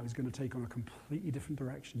life now is going to take on a completely different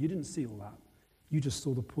direction. You didn't see all that. You just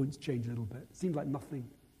saw the points change a little bit. It seemed like nothing.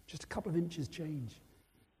 Just a couple of inches change.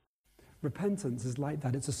 Repentance is like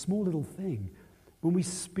that. It's a small little thing. When we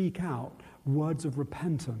speak out words of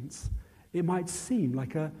repentance, it might seem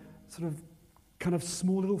like a sort of kind of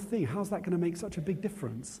small little thing. How's that going to make such a big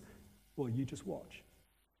difference? Well, you just watch.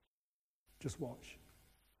 Just watch.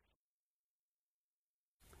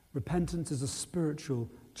 Repentance is a spiritual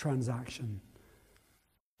transaction.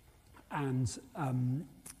 And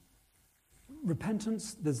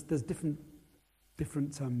repentance, there's different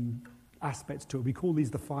aspects to it. We call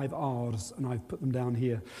these the 5 R's, and I've put them down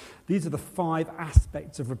here. These are the 5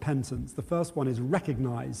 aspects of repentance. The first one is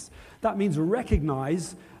recognize. That means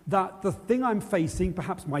recognize that the thing I'm facing,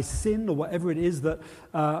 perhaps my sin or whatever it is that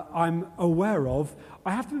I'm aware of,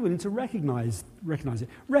 I have to be willing to recognize it.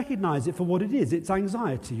 Recognize it for what it is. It's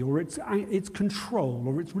anxiety, or it's control,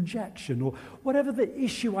 or it's rejection, or whatever the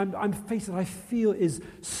issue I'm facing, I feel is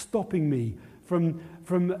stopping me from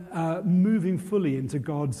moving fully into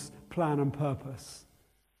God's plan and purpose.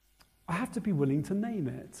 I have to be willing to name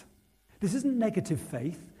it. This isn't negative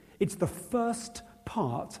faith. It's the first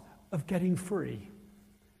part of getting free.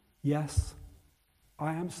 Yes,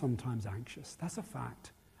 I am sometimes anxious. That's a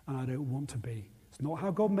fact, and I don't want to be. It's not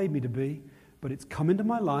how God made me to be, but it's come into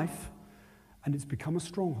my life, and it's become a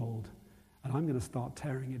stronghold, and I'm going to start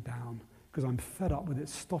tearing it down because I'm fed up with it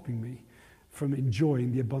stopping me from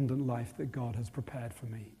enjoying the abundant life that God has prepared for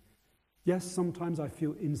me. Yes, sometimes I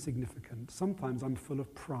feel insignificant. Sometimes I'm full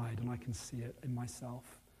of pride, and I can see it in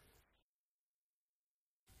myself.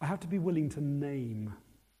 I have to be willing to name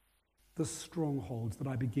the strongholds that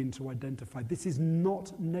I begin to identify. This is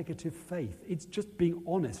not negative faith. It's just being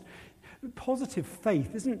honest. Positive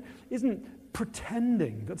faith isn't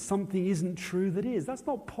pretending that something isn't true that is. That's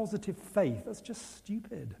not positive faith. That's just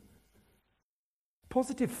stupid.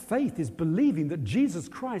 Positive faith is believing that Jesus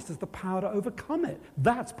Christ has the power to overcome it.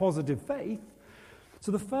 That's positive faith.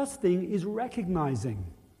 So the first thing is recognizing.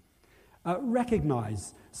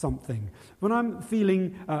 Recognize something. When I'm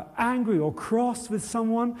feeling angry or cross with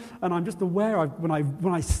someone, and I'm just aware,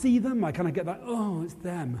 when I see them, I kind of get that, oh, it's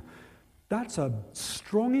them. That's a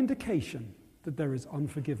strong indication that there is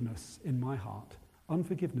unforgiveness in my heart.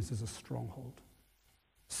 Unforgiveness is a stronghold.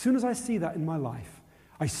 As soon as I see that in my life,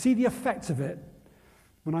 I see the effects of it.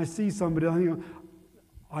 When I see somebody,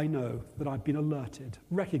 I know that I've been alerted,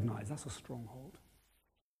 recognized. That's a stronghold.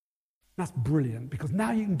 That's brilliant, because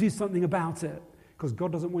now you can do something about it, because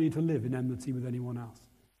God doesn't want you to live in enmity with anyone else.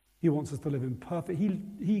 He wants us to live in perfect,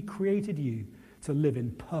 he created you to live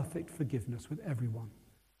in perfect forgiveness with everyone.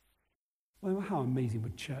 Well, how amazing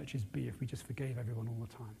would churches be if we just forgave everyone all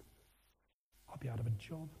the time? I'd be out of a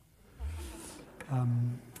job.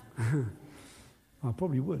 I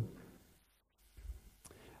probably would.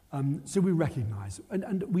 So we recognize,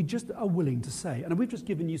 and we just are willing to say, and we've just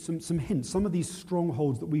given you some hints, some of these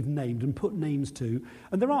strongholds that we've named and put names to,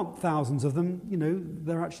 and there aren't thousands of them,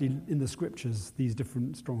 they're actually in the scriptures, these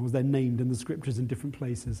different strongholds, they're named in the scriptures in different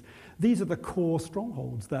places. These are the core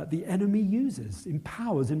strongholds that the enemy uses,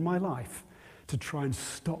 empowers in my life to try and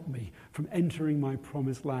stop me from entering my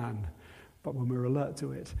promised land. But when we're alert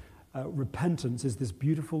to it, repentance is this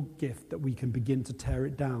beautiful gift that we can begin to tear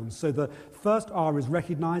it down. So the first R is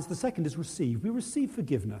recognize, the second is receive. We receive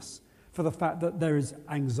forgiveness for the fact that there is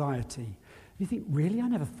anxiety. You think, really? I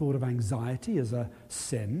never thought of anxiety as a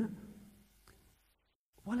sin.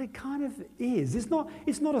 Well, it kind of is. It's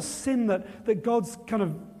not a sin that God's kind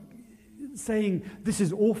of saying, this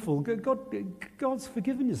is awful. God's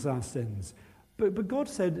forgiven us our sins. But God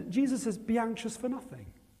said, Jesus says, be anxious for nothing,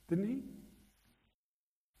 didn't he?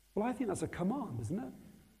 Well, I think that's a command, isn't it?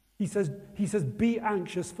 He says, be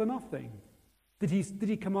anxious for nothing. Did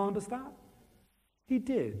he command us that? He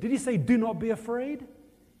did. Did he say, do not be afraid?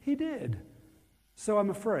 He did. So I'm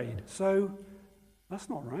afraid. So that's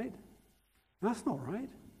not right. That's not right.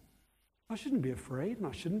 I shouldn't be afraid and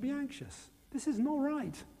I shouldn't be anxious. This is not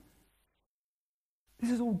right. This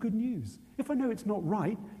is all good news. If I know it's not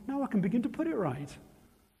right, now I can begin to put it right.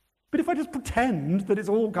 But if I just pretend that it's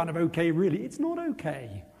all kind of okay, really, it's not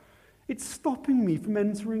okay. It's stopping me from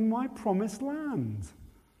entering my promised land.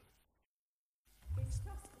 Is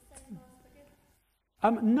trust the same as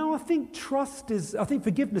forgiveness? No, I think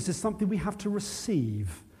forgiveness is something we have to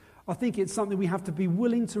receive. I think it's something we have to be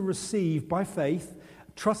willing to receive by faith,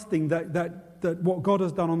 trusting that what God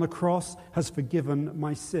has done on the cross has forgiven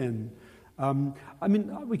my sin.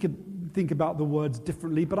 We could think about the words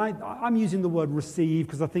differently, but I'm using the word receive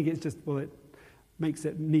because I think it's just, it makes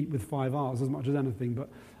it neat with 5 R's as much as anything. But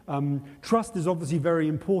trust is obviously very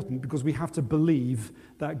important because we have to believe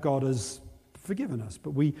that God has forgiven us.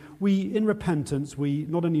 But we in repentance, we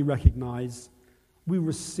not only recognize, we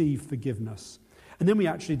receive forgiveness. And then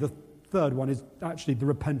the third one is actually the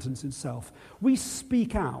repentance itself. We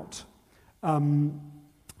speak out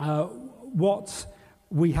what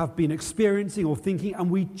we have been experiencing or thinking,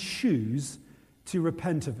 and we choose to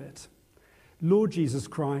repent of it. Lord Jesus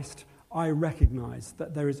Christ, I recognize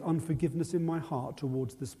that there is unforgiveness in my heart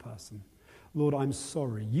towards this person. Lord, I'm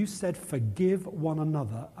sorry. You said forgive one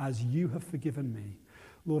another as you have forgiven me.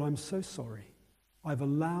 Lord, I'm so sorry. I've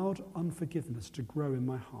allowed unforgiveness to grow in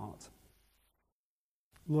my heart.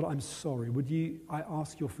 Lord, I'm sorry. I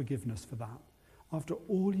ask your forgiveness for that. After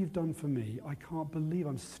all you've done for me, I can't believe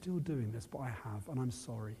I'm still doing this, but I have, and I'm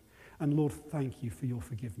sorry. And Lord, thank you for your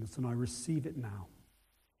forgiveness, and I receive it now.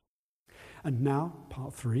 And now,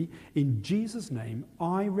 part 3, in Jesus' name,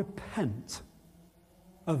 I repent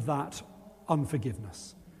of that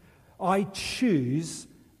unforgiveness. I choose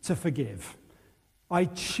to forgive. I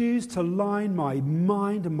choose to line my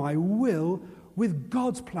mind and my will with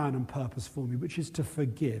God's plan and purpose for me, which is to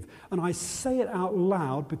forgive. And I say it out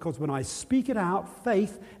loud because when I speak it out,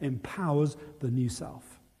 faith empowers the new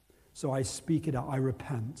self. So I speak it out, I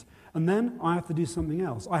repent. And then I have to do something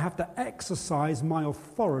else. I have to exercise my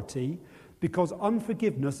authority because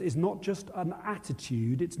unforgiveness is not just an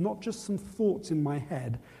attitude, it's not just some thoughts in my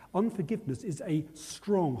head. Unforgiveness is a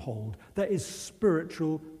stronghold. There is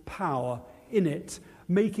spiritual power in it,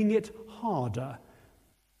 making it harder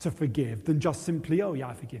to forgive than just simply, oh yeah,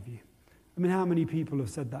 I forgive you. I mean, how many people have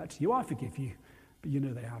said that to you? I forgive you, but you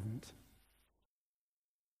know they haven't.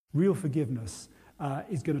 Real forgiveness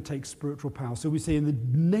is going to take spiritual power. So we say, in the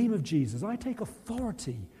name of Jesus, I take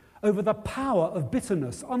authority over the power of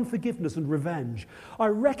bitterness, unforgiveness, and revenge. I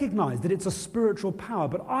recognize that it's a spiritual power,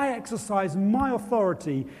 but I exercise my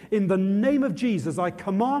authority in the name of Jesus. I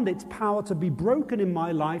command its power to be broken in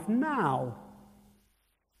my life now.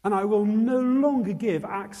 And I will no longer give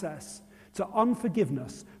access to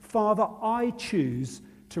unforgiveness. Father, I choose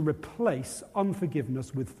to replace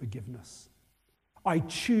unforgiveness with forgiveness. I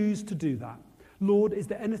choose to do that. Lord, is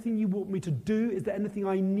there anything you want me to do? Is there anything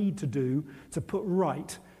I need to do to put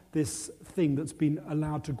right this thing that's been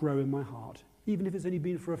allowed to grow in my heart? Even if it's only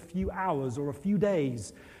been for a few hours or a few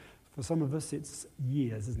days. For some of us, it's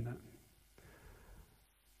years, isn't it?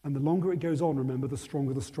 And the longer it goes on, remember, the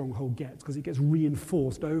stronger the stronghold gets, because it gets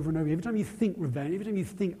reinforced over and over. Every time you think revenge, every time you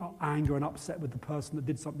think anger and upset with the person that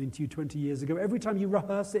did something to you 20 years ago, every time you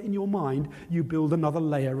rehearse it in your mind, you build another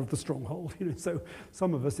layer of the stronghold. So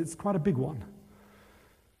some of us, it's quite a big one.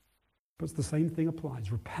 But the same thing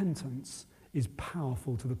applies. Repentance is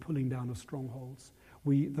powerful to the pulling down of strongholds.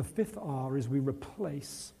 The fifth R is we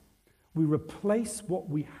replace. We replace what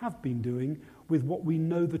we have been doing with what we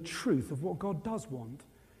know the truth of what God does want.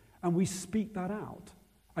 And we speak that out.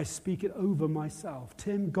 I speak it over myself.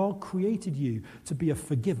 Tim, God created you to be a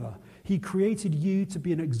forgiver. He created you to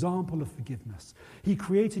be an example of forgiveness. He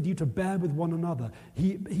created you to bear with one another.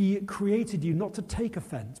 He created you not to take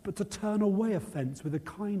offense, but to turn away offense with a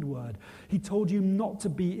kind word. He told you not to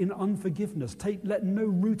be in unforgiveness. Let no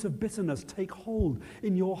root of bitterness take hold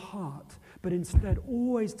in your heart, but instead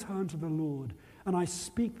always turn to the Lord. And I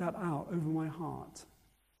speak that out over my heart.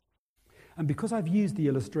 And because I've used the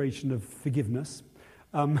illustration of forgiveness,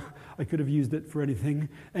 I could have used it for anything,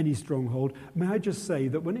 any stronghold. May I just say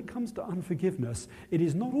that when it comes to unforgiveness, it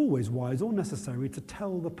is not always wise or necessary to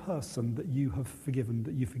tell the person that you have forgiven,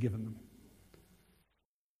 that you've forgiven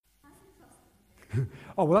them.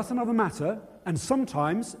 Oh, well, that's another matter. And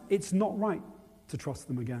sometimes it's not right to trust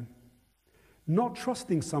them again. Not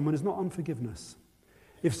trusting someone is not unforgiveness.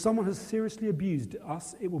 If someone has seriously abused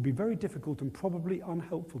us, it will be very difficult and probably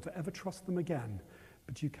unhelpful to ever trust them again,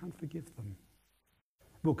 but you can forgive them.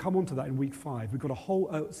 We'll come on to that in week 5. We've got a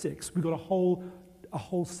whole 6. We've got a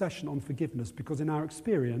whole session on forgiveness, because in our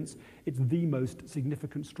experience, it's the most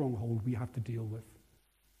significant stronghold we have to deal with.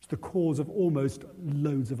 It's the cause of almost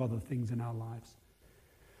loads of other things in our lives.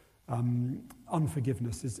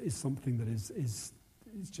 Unforgiveness is something that is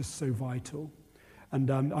just so vital. And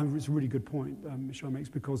it's a really good point Michelle makes,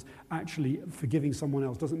 because actually forgiving someone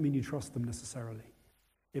else doesn't mean you trust them necessarily.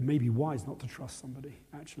 It may be wise not to trust somebody,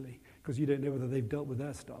 actually, because you don't know whether they've dealt with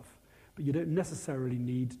their stuff. But you don't necessarily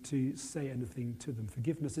need to say anything to them.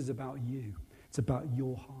 Forgiveness is about you. It's about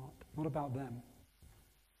your heart, not about them.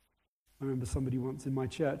 I remember somebody once in my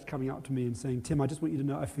church coming up to me and saying, "Tim, I just want you to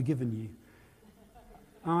know I've forgiven you."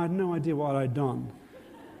 I had no idea what I'd done.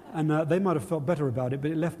 And they might have felt better about it,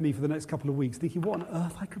 but it left me for the next couple of weeks thinking, what on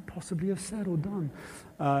earth I could possibly have said or done.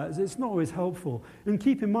 It's not always helpful. And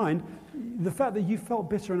keep in mind, the fact that you felt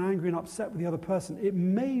bitter and angry and upset with the other person, it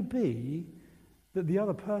may be that the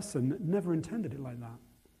other person never intended it like that.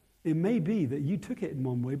 It may be that you took it in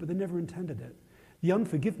one way, but they never intended it. The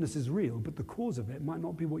unforgiveness is real, but the cause of it might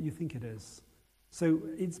not be what you think it is. So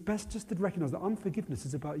it's best just to recognize that unforgiveness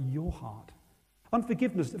is about your heart.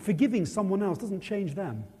 Unforgiveness, forgiving someone else doesn't change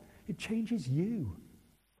them. It changes you.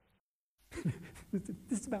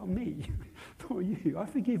 This is about me, not you. I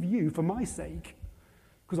forgive you for my sake,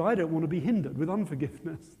 because I don't want to be hindered with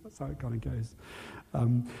unforgiveness. That's how it kind of goes.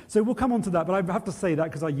 So we'll come on to that, but I have to say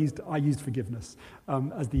that because I used forgiveness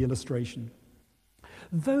as the illustration.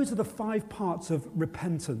 Those are the 5 parts of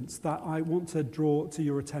repentance that I want to draw to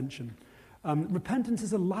your attention. Repentance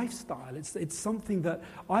is a lifestyle. It's something that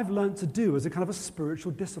I've learned to do as a kind of a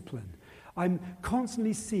spiritual discipline. I'm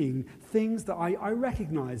constantly seeing things that I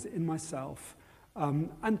recognize in myself.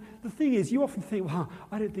 And the thing is, you often think, well,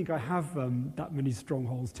 I don't think I have that many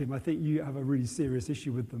strongholds, Tim. I think you have a really serious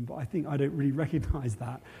issue with them, but I think I don't really recognize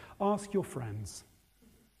that. Ask your friends.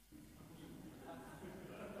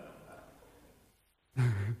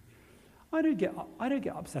 I don't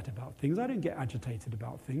get upset about things. I don't get agitated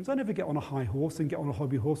about things. I never get on a high horse and get on a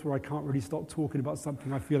hobby horse where I can't really stop talking about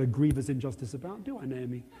something I feel a grievous injustice about. Do I,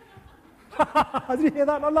 Naomi? Did you hear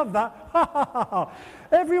that? I love that.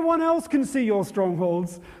 Everyone else can see your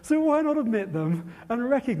strongholds, so why not admit them and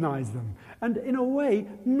recognize them? And in a way,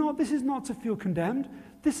 this is not to feel condemned.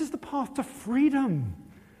 This is the path to freedom.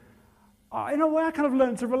 In a way, I kind of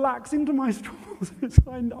learned to relax into my struggles.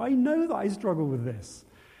 I know that I struggle with this.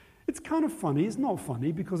 It's kind of funny. It's not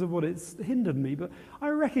funny because of what it's hindered me, but I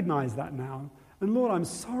recognize that now. And Lord, I'm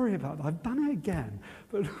sorry about that. I've done it again.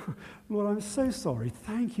 But Lord, I'm so sorry.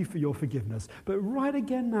 Thank you for your forgiveness. But right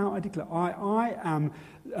again now, I declare, I am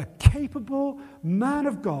a capable man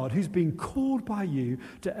of God who's been called by you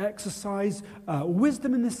to exercise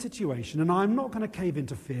wisdom in this situation. And I'm not going to cave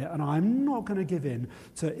into fear, and I'm not going to give in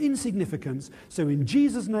to insignificance. So in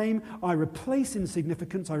Jesus' name, I replace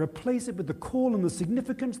insignificance. I replace it with the call and the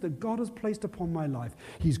significance that God has placed upon my life.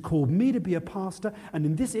 He's called me to be a pastor, and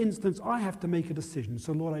in this instance, I have to make a decision.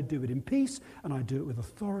 So Lord, I do it in peace, and I do it with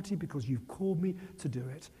authority because you've called me to do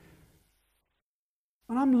it.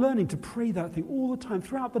 And I'm learning to pray that thing all the time.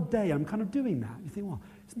 Throughout the day, I'm kind of doing that. You think, well,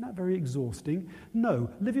 isn't that very exhausting? No,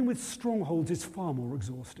 living with strongholds is far more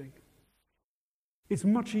exhausting. It's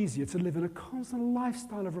much easier to live in a constant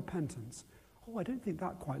lifestyle of repentance. Oh, I don't think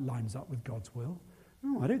that quite lines up with God's will.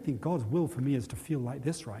 No, I don't think God's will for me is to feel like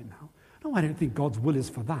this right now. No, I don't think God's will is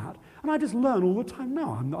for that. And I just learn all the time.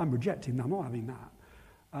 No, I'm rejecting that. I'm not having that.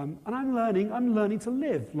 And I'm learning to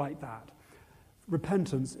live like that.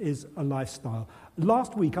 Repentance is a lifestyle.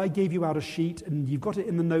 Last week I gave you out a sheet, and you've got it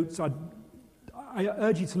in the notes. I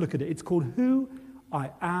urge you to look at it. It's called Who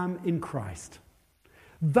I Am in Christ.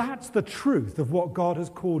 That's the truth of what God has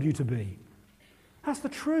called you to be. That's the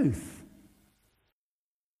truth.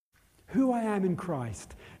 Who I am in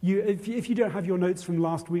Christ. If you don't have your notes from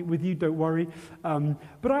last week with you, don't worry.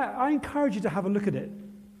 But I encourage you to have a look at it.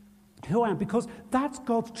 Who I am, because that's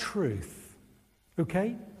God's truth.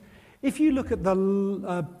 Okay? If you look at the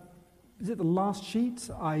last sheet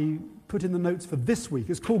I put in the notes for this week?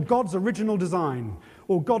 It's called God's Original Design,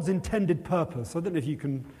 or God's Intended Purpose. I don't know if you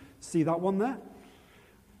can see that one there.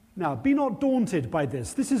 Now, be not daunted by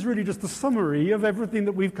this. This is really just a summary of everything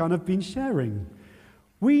that we've kind of been sharing.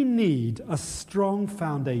 We need a strong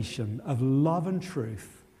foundation of love and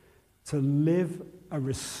truth to live a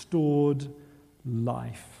restored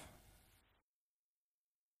life.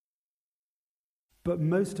 But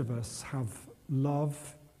most of us have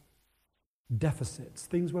love deficits,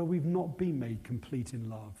 things where we've not been made complete in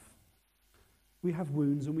love. We have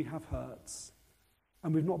wounds and we have hurts,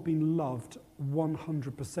 and we've not been loved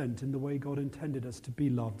 100% in the way God intended us to be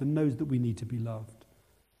loved and knows that we need to be loved.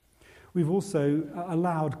 We've also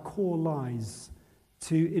allowed core lies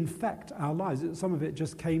to infect our lives. Some of it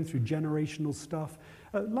just came through generational stuff.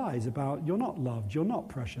 Lies about you're not loved, you're not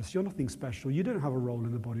precious, you're nothing special, you don't have a role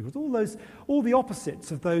in the body. All the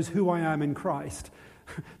opposites of those who I am in Christ.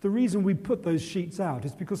 The reason we put those sheets out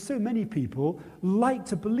is because so many people like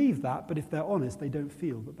to believe that, but if they're honest, they don't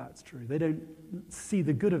feel that that's true. They don't see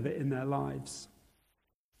the good of it in their lives.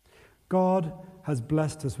 God has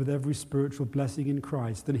blessed us with every spiritual blessing in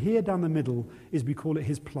Christ. And here down the middle is, we call it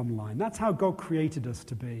his plumb line. That's how God created us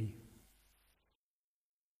to be.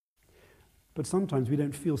 But sometimes we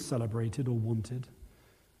don't feel celebrated or wanted.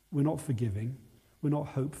 We're not forgiving. We're not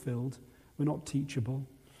hope-filled. We're not teachable.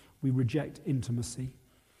 We reject intimacy.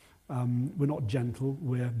 We're not gentle.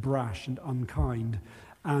 We're brash and unkind.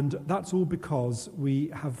 And that's all because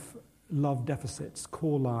we have love deficits,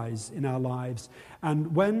 core lies in our lives.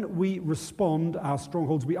 And when we respond, our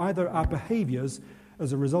strongholds, our behaviors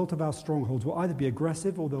as a result of our strongholds will either be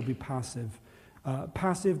aggressive or they'll be passive.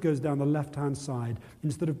 Passive goes down the left-hand side.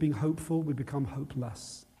 Instead of being hopeful, we become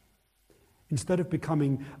hopeless. Instead of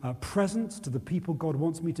becoming present to the people God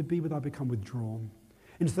wants me to be with, I become withdrawn.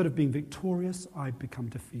 Instead of being victorious, I become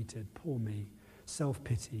defeated. Poor me.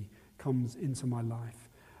 Self-pity comes into my life.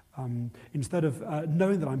 Instead of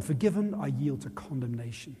knowing that I'm forgiven, I yield to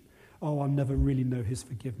condemnation. Oh, I'll never really know his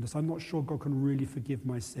forgiveness. I'm not sure God can really forgive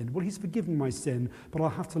my sin. Well, he's forgiven my sin, but I'll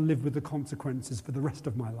have to live with the consequences for the rest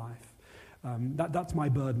of my life. That's my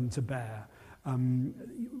burden to bear.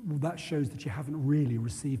 That shows that you haven't really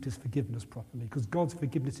received his forgiveness properly, because God's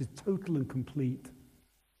forgiveness is total and complete.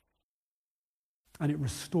 And it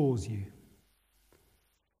restores you.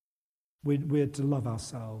 We're to love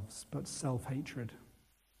ourselves, but self-hatred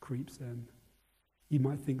creeps in. You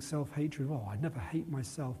might think self-hatred, I never hate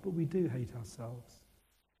myself, but we do hate ourselves.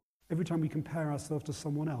 Every time we compare ourselves to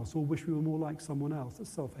someone else or wish we were more like someone else,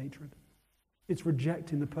 that's self-hatred. It's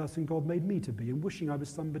rejecting the person God made me to be and wishing I was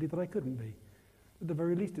somebody that I couldn't be. At the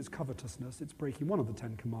very least, it's covetousness. It's breaking one of the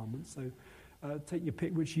 10 commandments. So take your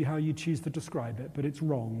pick how you choose to describe it, but it's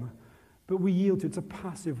wrong. But we yield to it. It's a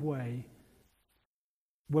passive way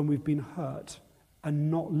when we've been hurt and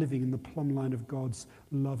not living in the plumb line of God's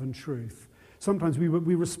love and truth. Sometimes we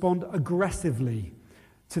respond aggressively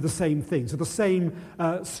to the same thing. So the same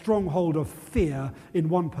stronghold of fear in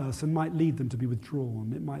one person might lead them to be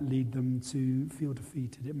withdrawn. It might lead them to feel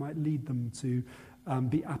defeated. It might lead them to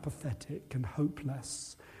be apathetic and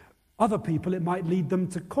hopeless. Other people, it might lead them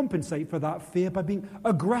to compensate for that fear by being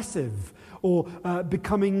aggressive or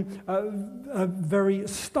becoming very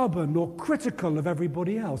stubborn or critical of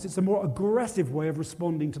everybody else. It's a more aggressive way of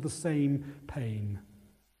responding to the same pain.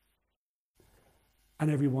 And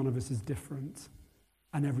every one of us is different,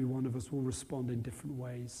 and every one of us will respond in different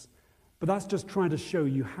ways. But that's just trying to show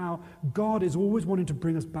you how God is always wanting to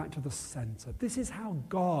bring us back to the center. This is how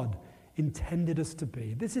God intended us to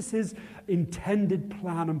be. This is his intended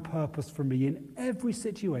plan and purpose for me in every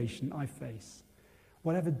situation I face.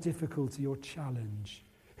 Whatever difficulty or challenge,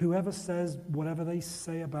 whoever says whatever they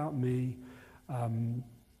say about me,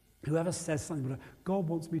 whoever says something, God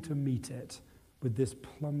wants me to meet it with this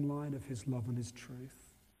plumb line of his love and his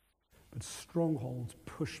truth. But strongholds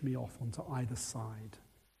push me off onto either side.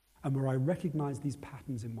 And where I recognize these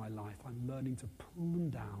patterns in my life, I'm learning to pull them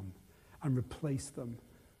down and replace them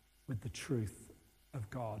with the truth of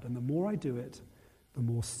God. And the more I do it, the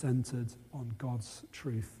more centered on God's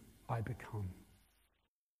truth I become.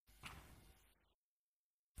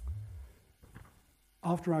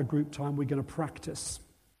 After our group time, we're going to practice.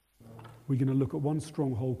 We're going to look at one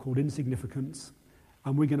stronghold called insignificance,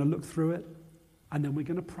 and we're going to look through it, and then we're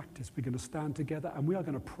going to practice. We're going to stand together, and we are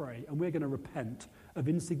going to pray, and we're going to repent of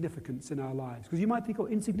insignificance in our lives. Because you might think, oh,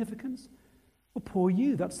 insignificance? Well, poor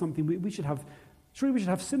you. That's something we should have. Surely we should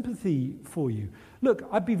have sympathy for you. Look,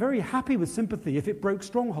 I'd be very happy with sympathy if it broke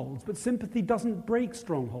strongholds, but sympathy doesn't break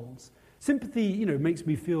strongholds. Sympathy, makes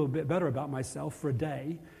me feel a bit better about myself for a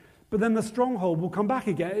day, but then the stronghold will come back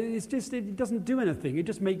again. It doesn't do anything. It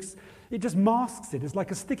just masks it. It's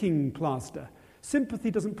like a sticking plaster.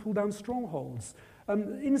 Sympathy doesn't pull down strongholds.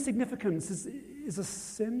 Insignificance is a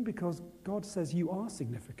sin because God says you are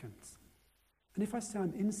significant. And if I say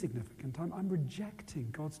I'm insignificant, I'm rejecting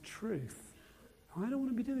God's truth. I don't want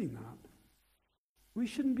to be doing that. We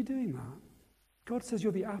shouldn't be doing that. God says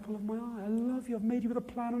you're the apple of my eye. I love you. I've made you with a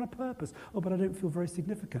plan and a purpose. Oh, but I don't feel very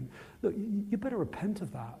significant. Look, you better repent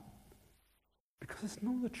of that because it's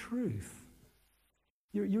not the truth.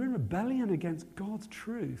 You're in rebellion against God's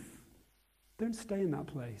truth. Don't stay in that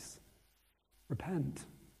place. Repent.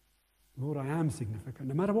 Lord, I am significant.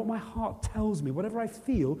 No matter what my heart tells me, whatever I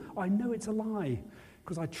feel, I know it's a lie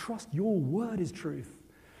because I trust your word is truth.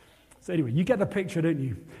 So anyway, you get the picture, don't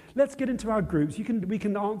you? Let's get into our groups. We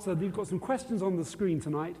can answer. We've got some questions on the screen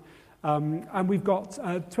tonight. And we've got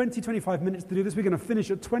 25 minutes to do this. We're going to finish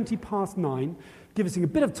at 9:20, give us a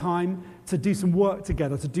bit of time to do some work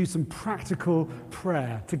together, to do some practical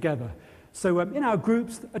prayer together. So in our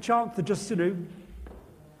groups, a chance to just,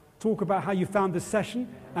 talk about how you found this session,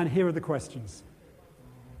 and here are the questions.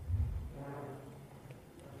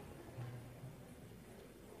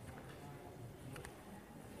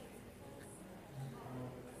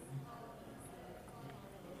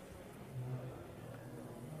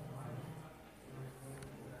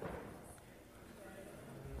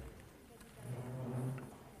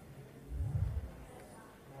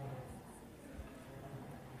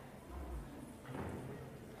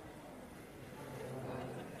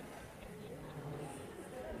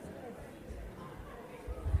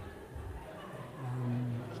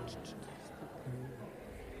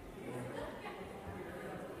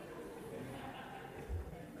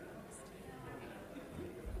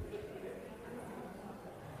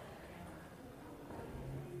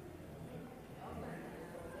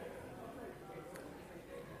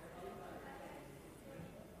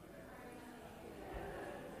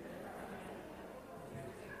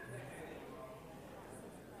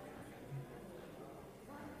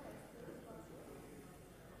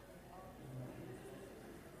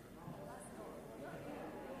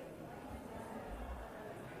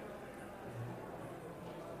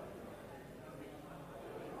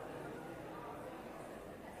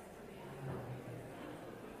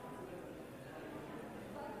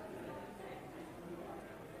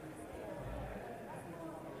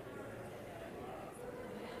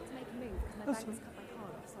 My bag was cut by car,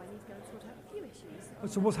 so I need to go and sort out a few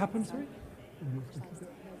issues. So what's happened, sorry?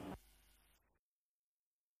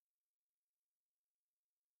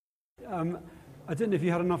 I don't know if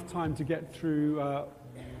you had enough time to get through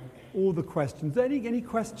all the questions. Any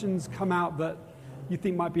questions come out that you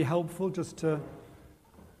think might be helpful just to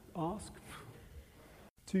ask?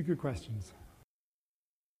 Two good questions.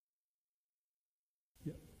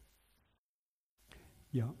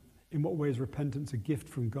 Yeah. In what way is repentance a gift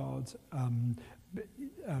from God?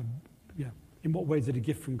 In what way is it a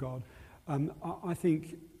gift from God? I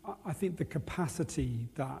think the capacity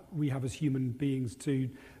that we have as human beings to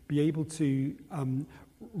be able to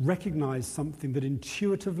recognize something that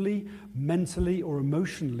intuitively, mentally, or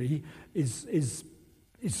emotionally is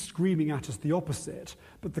screaming at us the opposite,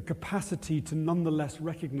 but the capacity to nonetheless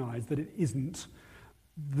recognize that it isn't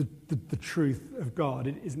the truth of God,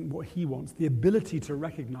 it isn't what he wants. The ability to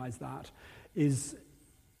recognize that it's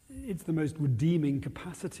the most redeeming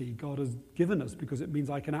capacity God has given us, because it means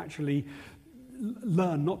I can actually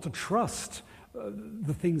learn not to trust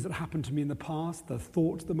the things that happened to me in the past, the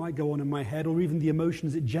thoughts that might go on in my head, or even the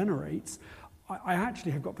emotions it generates. I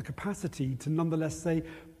actually have got the capacity to nonetheless say,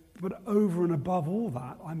 but over and above all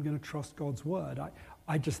that, I'm going to trust God's word.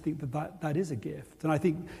 I just think that is a gift. And I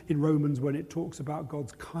think in Romans, when it talks about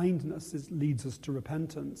God's kindness, it leads us to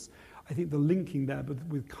repentance. I think the linking there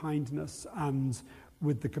with kindness and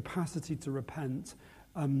with the capacity to repent,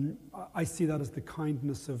 I see that as the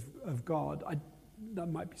kindness of God.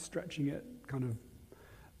 That might be stretching it kind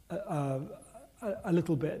of a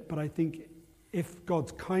little bit, but I think if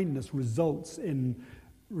God's kindness results in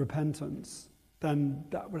repentance, then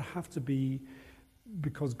that would have to be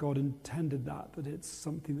because God intended that it's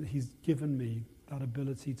something that he's given me that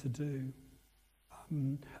ability to do.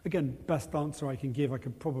 Again, best answer I can give, I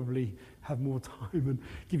could probably have more time and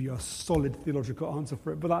give you a solid theological answer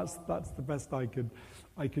for it, but that's the best I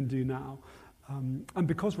can do now. And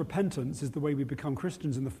because repentance is the way we become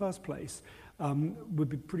Christians in the first place, we'd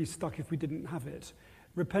be pretty stuck if we didn't have it.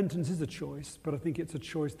 Repentance is a choice, but I think it's a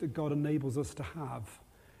choice that God enables us to have.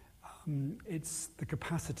 It's the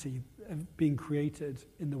capacity of being created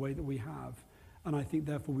in the way that we have. And I think,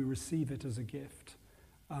 therefore, we receive it as a gift.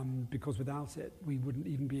 Because without it, we wouldn't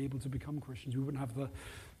even be able to become Christians. We wouldn't have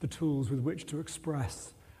the tools with which to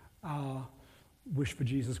express our wish for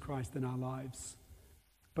Jesus Christ in our lives.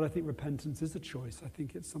 But I think repentance is a choice. I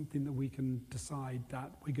think it's something that we can decide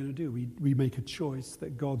that we're going to do. We make a choice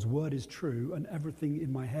that God's word is true, and everything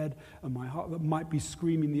in my head and my heart that might be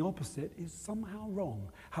screaming the opposite is somehow wrong.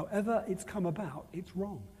 However it's come about, it's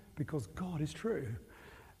wrong, because God is true.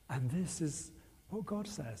 And this is what God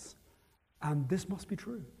says. And this must be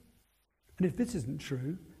true. And if this isn't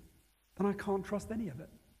true, then I can't trust any of it.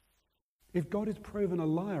 If God is proven a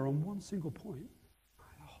liar on one single point,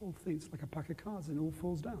 the whole thing's like a pack of cards and it all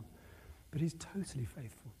falls down. But he's totally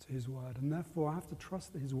faithful to his word, and therefore I have to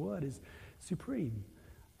trust that his word is supreme.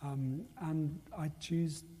 And I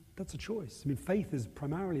choose, that's a choice. I mean, faith is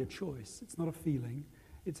primarily a choice. It's not a feeling.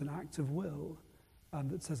 It's an act of will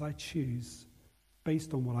that says I choose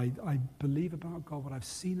based on what I believe about God, what I've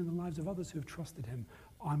seen in the lives of others who have trusted him.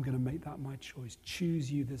 I'm going to make that my choice.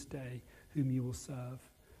 Choose you this day whom you will serve.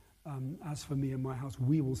 As for me and my house,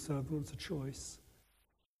 we will serve the Lord. It's a choice.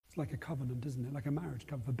 It's like a covenant, isn't it? Like a marriage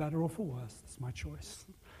covenant, for better or for worse. That's my choice.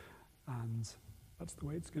 And that's the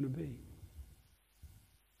way it's going to be.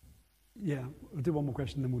 Yeah, we'll do one more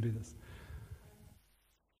question, then we'll do this.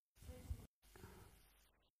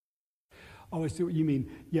 Oh, I see what you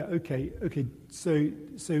mean. Yeah, okay. So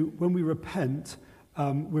when we repent,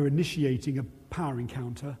 we're initiating a power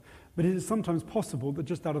encounter, but it is sometimes possible that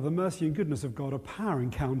just out of the mercy and goodness of God, a power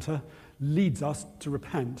encounter leads us to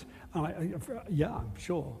repent. Yeah, I'm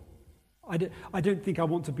sure. I don't think I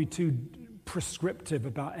want to be too prescriptive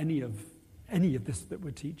about any of this that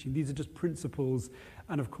we're teaching. These are just principles,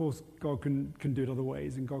 and of course God can do it other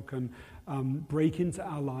ways, and God can break into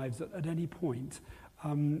our lives at any point.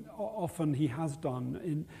 Often he has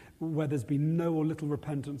done where there's been no or little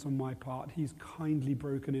repentance on my part. He's kindly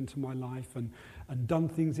broken into my life and done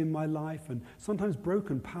things in my life, and sometimes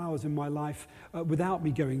broken powers in my life without me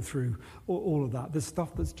going through all of that. There's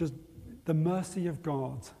stuff that's just the mercy of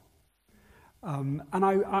God. And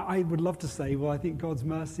I would love to say, well, I think God's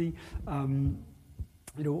mercy,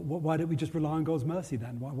 why don't we just rely on God's mercy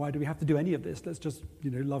then? Why do we have to do any of this? Let's just,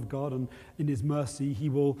 love God, and in his mercy, he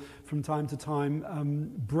will, from time to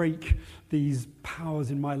time, break these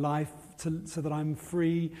powers in my life so that I'm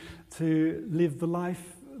free to live the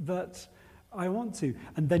life that I want to.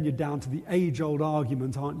 And then you're down to the age-old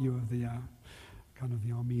argument, aren't you, of the kind of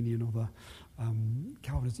the Armenian or the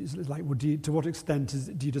Calvinist. It's like, well, to what extent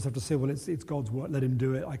do you just have to say, well, it's God's work, let him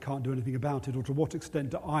do it, I can't do anything about it, or to what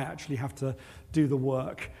extent do I actually have to do the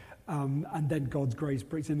work, and then God's grace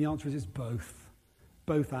breaks in? The answer is it's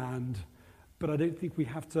both and. But I don't think we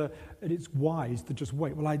have to, and it's wise to just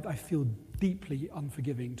wait. Well, I feel deeply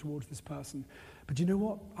unforgiving towards this person, but you know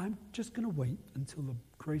what? I'm just going to wait until the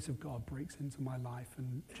grace of God breaks into my life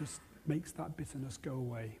and just makes that bitterness go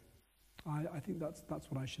away. I think that's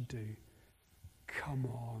what I should do. Come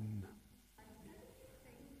on.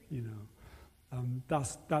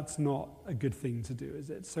 That's not a good thing to do,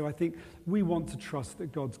 is it? So I think we want to trust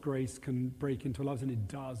that God's grace can break into our lives, and it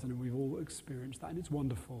does, and we've all experienced that, and it's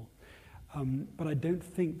wonderful. But I don't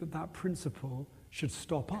think that principle should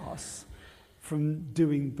stop us from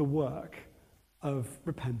doing the work of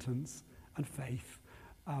repentance and faith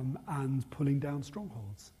and pulling down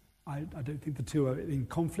strongholds. I don't think the two are in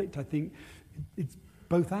conflict. I think it's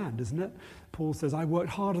both and, isn't it? Paul says, I worked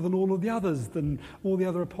harder than all of the others, than all the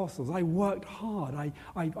other apostles. I worked hard.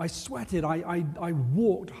 I sweated. I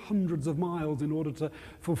walked hundreds of miles in order to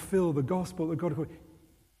fulfill the gospel that God called.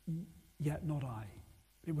 Yet not I.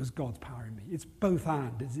 It was God's power in me. It's both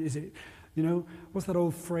and, is it? What's that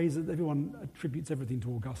old phrase that everyone attributes everything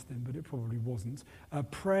to Augustine, but it probably wasn't.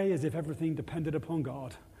 Pray as if everything depended upon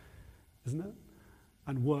God, isn't it?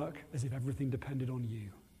 And work as if everything depended on you.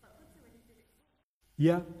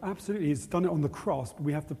 Yeah, absolutely. He's done it on the cross, but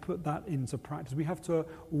we have to put that into practice. We have to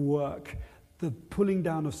work. The pulling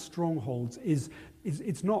down of strongholds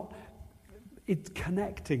it's not it's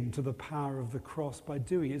connecting to the power of the cross by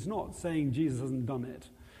doing it. It's not saying Jesus hasn't done it.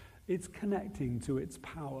 It's connecting to its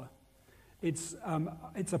power. It's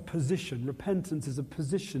a position. Repentance is a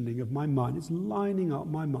positioning of my mind. It's lining up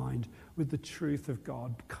my mind with the truth of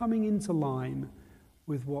God, coming into line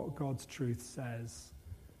with what God's truth says.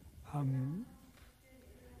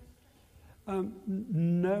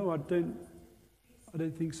 No, I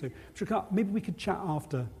don't think so. Maybe we could chat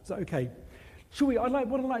after. Is that okay? Shall we? What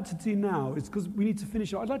I'd like to do now is, because we need to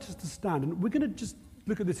finish it, I'd like us to stand, and we're going to just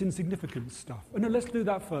look at this insignificant stuff. Oh, no, let's do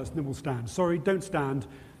that first, and then we'll stand. Sorry, don't stand.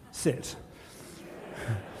 Sit.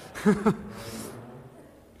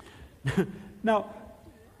 Now,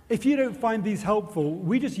 if you don't find these helpful,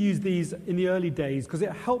 we just use these in the early days because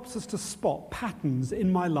it helps us to spot patterns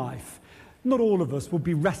in my life. Not all of us will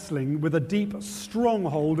be wrestling with a deep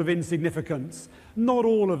stronghold of insignificance. Not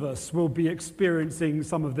all of us will be experiencing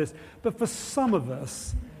some of this. But for some of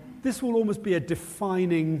us, this will almost be a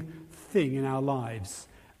defining thing in our lives.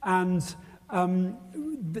 And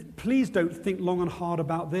please don't think long and hard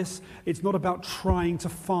about this. It's not about trying to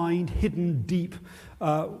find hidden deep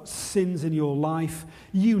sins in your life.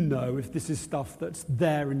 You know if this is stuff that's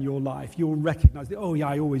there in your life. You'll recognize that, oh yeah,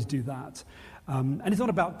 I always do that. And it's not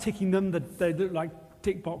about ticking them, that they look like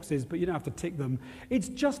tick boxes, but you don't have to tick them. It's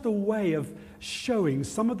just a way of showing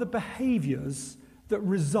some of the behaviors that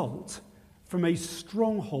result from a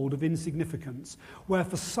stronghold of insignificance, where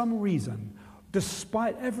for some reason,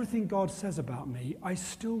 despite everything God says about me, I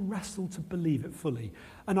still wrestle to believe it fully.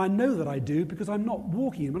 And I know that I do because I'm not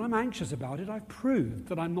walking in. When I'm anxious about it, I've proved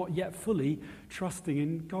that I'm not yet fully trusting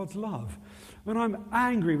in God's love. When I'm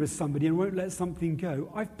angry with somebody and won't let something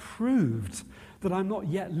go, I've proved that I'm not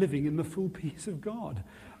yet living in the full peace of God.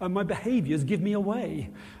 And my behaviors give me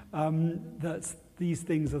away that these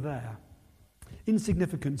things are there.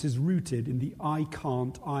 Insignificance is rooted in the I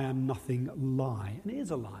can't, I am nothing lie. And it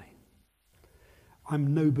is a lie.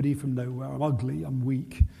 I'm nobody from nowhere. I'm ugly. I'm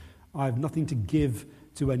weak. I have nothing to give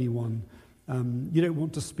to anyone. You don't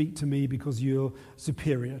want to speak to me because you're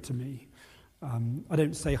superior to me. I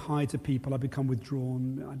don't say hi to people. I become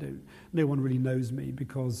withdrawn. No one really knows me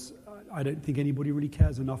because I don't think anybody really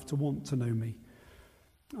cares enough to want to know me.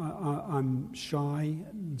 I'm shy.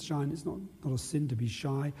 And it's not a sin to be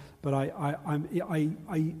shy, but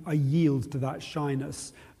I yield to that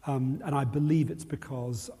shyness. And I believe it's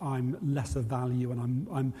because I'm lesser value and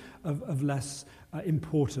I'm of less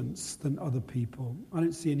importance than other people. I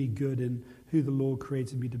don't see any good in who the Lord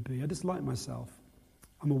created me to be. I dislike myself.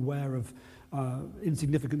 I'm aware of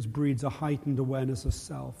insignificance breeds a heightened awareness of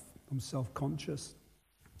self. I'm self-conscious.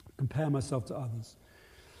 Compare myself to others.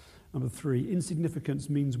 Number 3, insignificance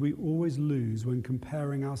means we always lose when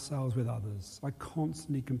comparing ourselves with others. I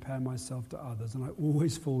constantly compare myself to others and I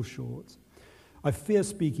always fall short. I fear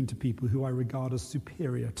speaking to people who I regard as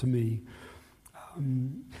superior to me.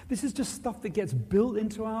 This is just stuff that gets built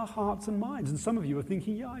into our hearts and minds. And some of you are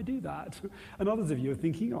thinking, yeah, I do that. And others of you are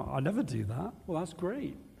thinking, oh, I never do that. Well, that's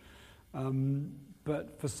great.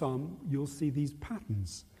 But for some, you'll see these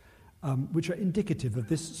patterns, which are indicative of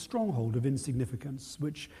this stronghold of insignificance,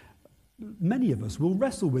 which many of us will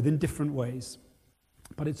wrestle with in different ways.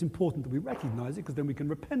 But it's important that we recognize it because then we can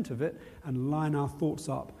repent of it and line our thoughts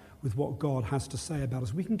up with what God has to say about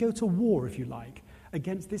us. We can go to war, if you like,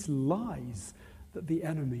 against this lies that the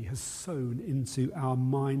enemy has sown into our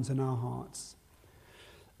minds and our hearts.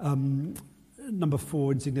 Number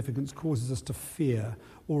 4, insignificance causes us to fear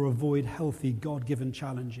or avoid healthy God-given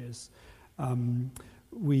challenges.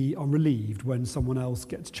 We are relieved when someone else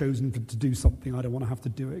gets chosen to do something. I don't want to have to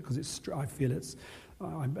do it because I feel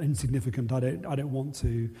I'm insignificant. I don't want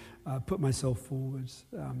to put myself forward.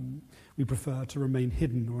 We prefer to remain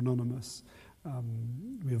hidden or anonymous.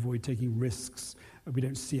 We avoid taking risks. We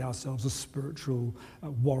don't see ourselves as spiritual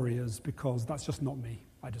warriors because that's just not me.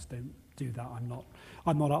 I just don't do that.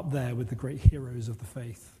 I'm not up there with the great heroes of the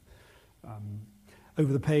faith.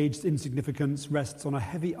 Over the page, insignificance rests on a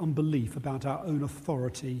heavy unbelief about our own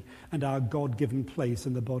authority and our God-given place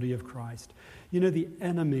in the body of Christ. You know, the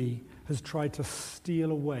enemy has tried to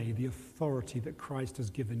steal away the authority that Christ has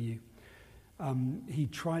given you. He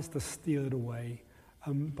tries to steal it away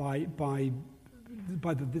by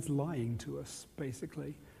this lying to us,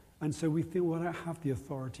 basically. And so we think, well, I don't have the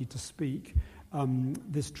authority to speak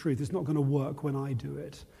this truth. It's not going to work when I do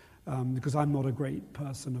it because I'm not a great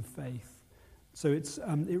person of faith. So it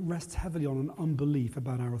rests heavily on an unbelief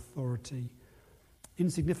about our authority.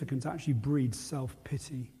 Insignificance actually breeds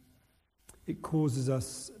self-pity. It causes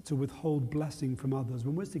us to withhold blessing from others.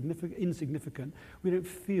 When we're insignificant, we don't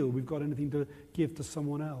feel we've got anything to give to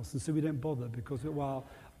someone else. And so we don't bother because, well,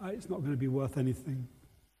 it's not going to be worth anything.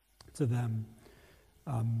 to them.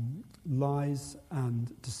 Lies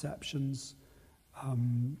and deceptions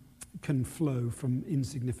can flow from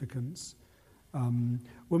insignificance. When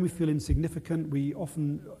we feel insignificant, we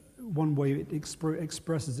often, one way it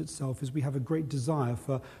expresses itself is we have a great desire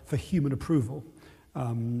for human approval,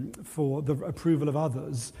 for the approval of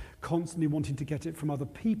others, constantly wanting to get it from other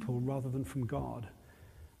people rather than from God.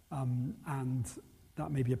 And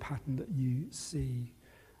that may be a pattern that you see.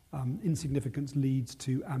 Insignificance leads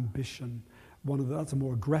to ambition. That's a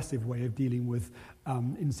more aggressive way of dealing with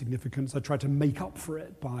insignificance. I try to make up for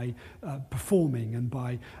it by performing and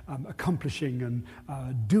by accomplishing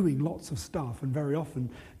and doing lots of stuff. And very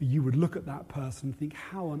often you would look at that person and think,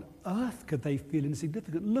 how on earth could they feel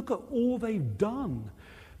insignificant? Look at all they've done.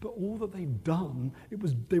 But all that they've done,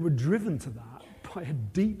 they were driven to that by a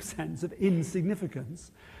deep sense of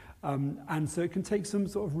insignificance. And so it can take some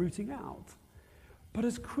sort of rooting out. But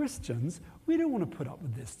as Christians, we don't want to put up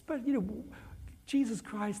with this. But, Jesus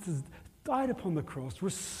Christ has died upon the cross,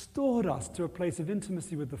 restored us to a place of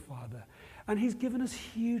intimacy with the Father, and he's given us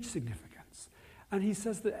huge significance. And he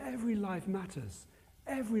says that every life matters.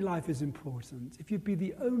 Every life is important. If you'd be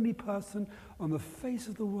the only person on the face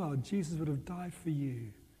of the world, Jesus would have died for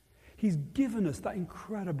you. He's given us that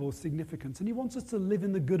incredible significance, and he wants us to live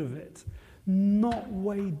in the good of it, not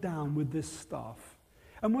weighed down with this stuff.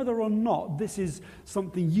 And whether or not this is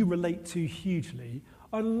something you relate to hugely,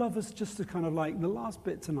 I'd love us just to kind of like the last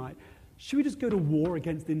bit tonight. Should we just go to war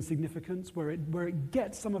against insignificance, where it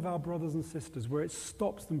gets some of our brothers and sisters, where it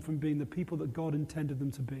stops them from being the people that God intended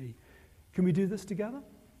them to be? Can we do this together?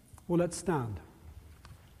 Well, let's stand.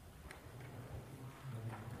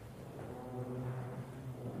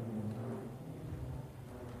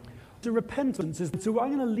 To repentance so I'm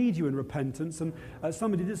going to lead you in repentance, and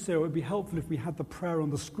somebody did say it would be helpful if we had the prayer on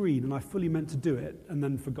the screen, and I fully meant to do it and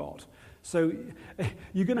then forgot. So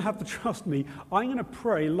you're going to have to trust me. I'm going to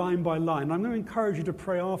pray line by line. I'm going to encourage you to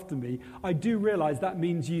pray after me. I do realize that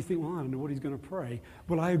means you think, well, I don't know what he's going to pray.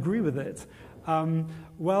 Well, I agree with it.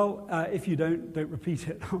 If you don't repeat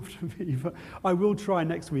it after me. But I will try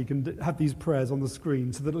next week and have these prayers on the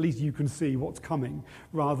screen so that at least you can see what's coming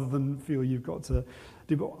rather than feel you've got to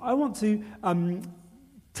do. But I want to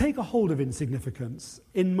take a hold of insignificance.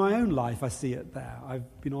 In my own life, I see it there.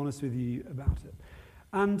 I've been honest with you about it.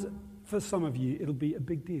 And for some of you, it'll be a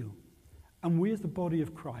big deal. And we as the body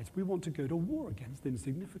of Christ, we want to go to war against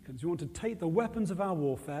insignificance. We want to take the weapons of our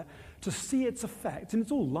warfare to see its effect. And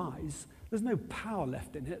it's all lies. There's no power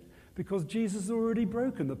left in it because Jesus has already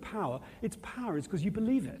broken the power. Its power is because you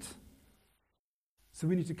believe it. So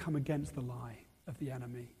we need to come against the lie of the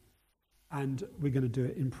enemy. And we're going to do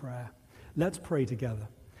it in prayer. Let's pray together.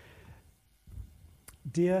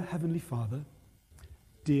 Dear Heavenly Father,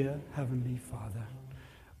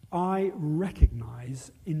 I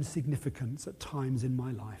recognize insignificance at times in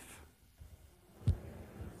my life.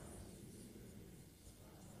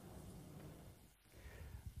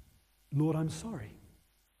 Lord, I'm sorry.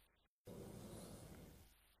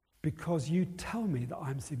 Because you tell me that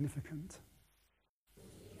I'm significant.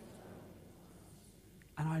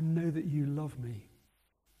 And I know that you love me.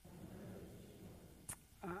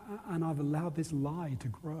 And I've allowed this lie to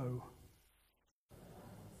grow.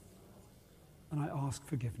 And I ask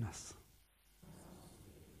forgiveness.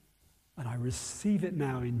 And I receive it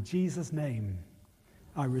now in Jesus' name.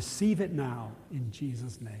 I receive it now in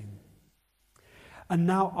Jesus' name. And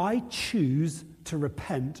now I choose to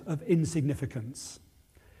repent of insignificance.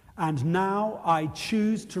 And now I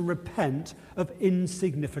choose to repent of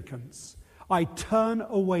insignificance. I turn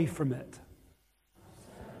away from it.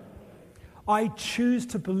 I choose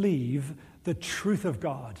to believe the truth of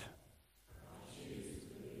God.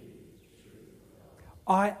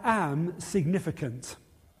 I am significant.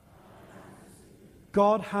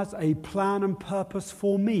 God has a plan and purpose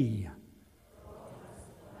for me.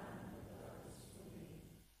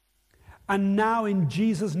 And now in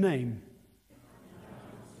Jesus' name,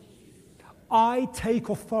 I take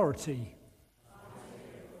authority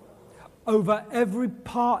over every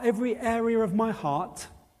area of my heart,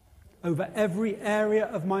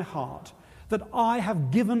 that I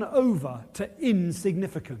have given over to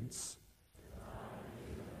insignificance.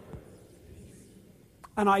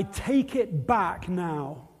 And I take it back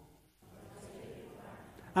now.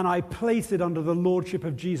 And I place it under the lordship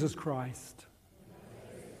of Jesus Christ.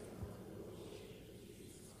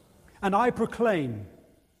 And I proclaim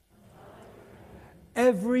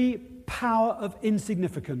every power of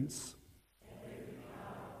insignificance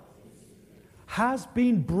has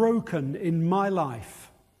been broken in my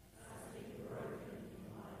life.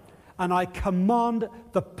 And I command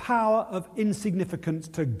the power of insignificance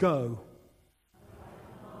to go.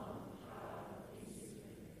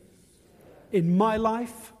 in my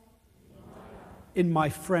life, in my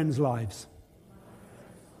friends' lives.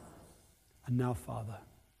 And now, Father,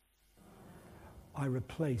 I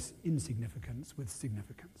replace insignificance with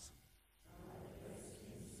significance.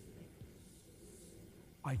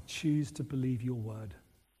 I choose to believe your word.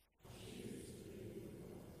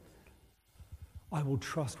 I will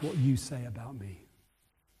trust what you say about me.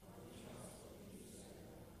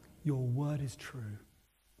 Your word is true.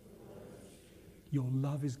 Your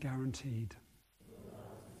love is guaranteed.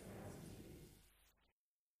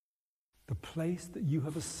 The place that you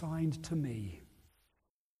have assigned to me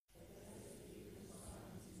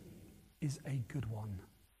is a good one.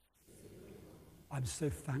 I'm so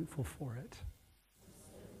thankful for it.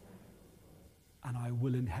 And I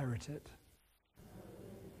will inherit it.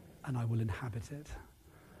 And I will inhabit it.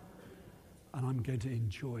 And I'm going to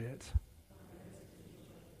enjoy it.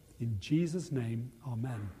 In Jesus' name,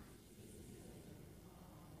 amen.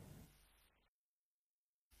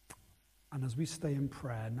 And as we stay in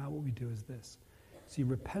prayer, now what we do is this. See,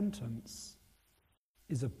 repentance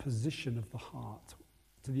is a position of the heart.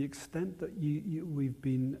 To the extent that we've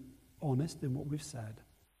been honest in what we've said,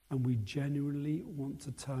 and we genuinely want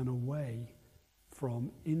to turn away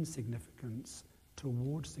from insignificance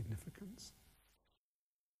towards significance.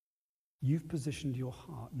 You've positioned your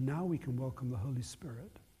heart. Now we can welcome the Holy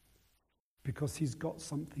Spirit because he's got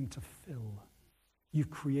something to fill.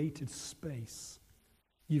 You've created space.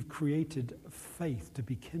 You've created faith to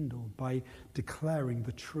be kindled by declaring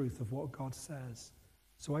the truth of what God says.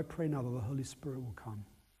 So I pray now that the Holy Spirit will come.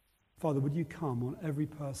 Father, would you come on every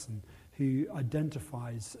person who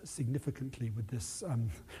identifies significantly with this,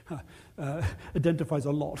 identifies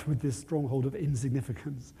a lot with this stronghold of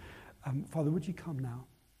insignificance. Father, would you come now?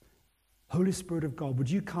 Holy Spirit of God, would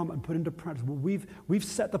you come and put into practice? Well, we've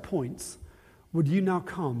set the points. Would you now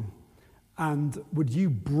come and would you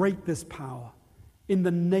break this power in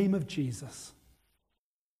the name of Jesus?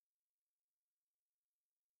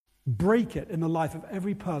 Break it in the life of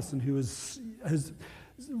every person who has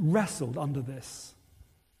wrestled under this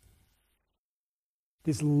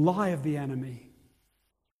lie of the enemy.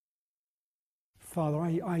 Father,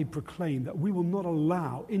 I proclaim that we will not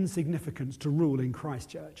allow insignificance to rule in Christ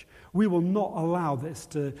Church. We will not allow this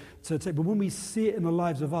to take, but when we see it in the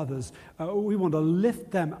lives of others, we want to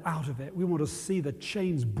lift them out of it. We want to see the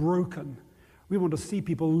chains broken. We want to see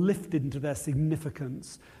people lifted into their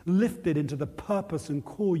significance, lifted into the purpose and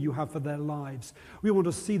call you have for their lives. We want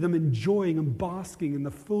to see them enjoying and basking in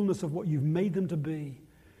the fullness of what you've made them to be.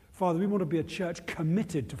 Father, we want to be a church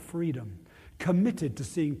committed to freedom, committed to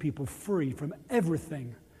seeing people free from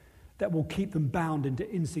everything that will keep them bound into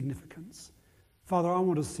insignificance. Father, I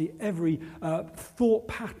want to see every thought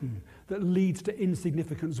pattern that leads to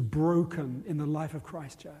insignificance broken in the life of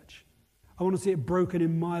Christ Church. I want to see it broken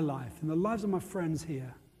in my life, in the lives of my friends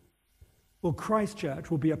here. Well, Christ Church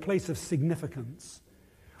will be a place of significance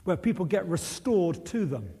where people get restored to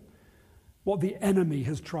them what the enemy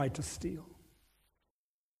has tried to steal.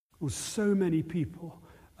 Well, so many people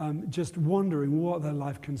just wondering what their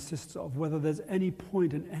life consists of, whether there's any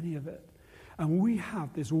point in any of it. And we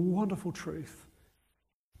have this wonderful truth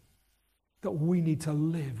that we need to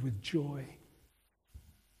live with joy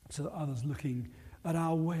so that others looking at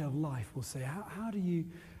our way of life will say, how do you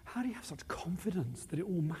have such confidence that it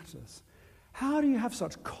all matters? How do you have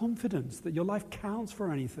such confidence that your life counts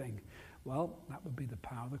for anything? Well, that would be the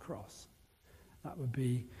power of the cross. That would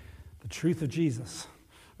be the truth of Jesus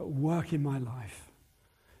at work in my life.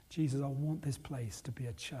 Jesus, I want this place to be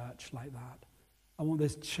a church like that. I want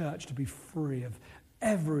this church to be free of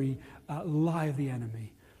every lie of the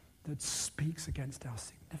enemy that speaks against our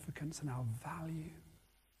significance and our value.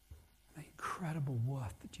 The incredible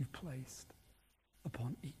worth that you've placed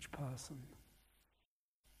upon each person.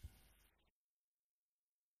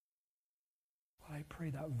 Well, I pray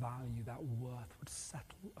that value, that worth would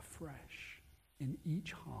settle afresh in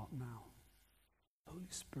each heart now. Holy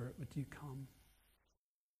Spirit, would you come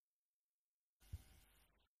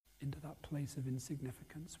into that place of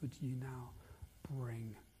insignificance? Would you now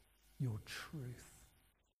bring your truth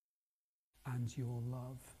and your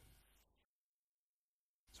love?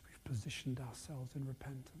 Positioned ourselves in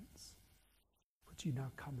repentance. Would you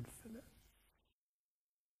now come and fill it?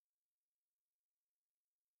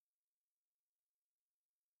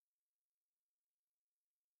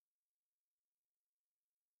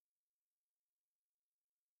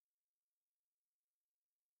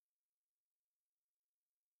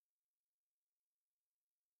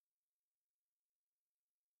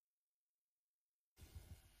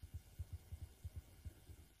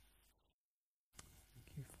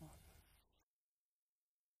 Thank you, Father.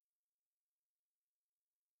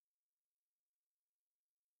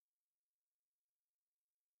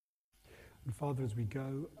 And Father, as we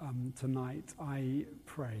go tonight, I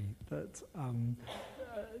pray that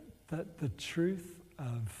that the truth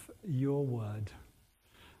of your word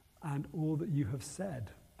and all that you have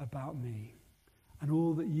said about me and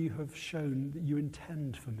all that you have shown that you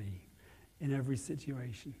intend for me in every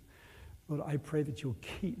situation, Lord, I pray that you'll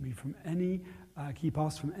keep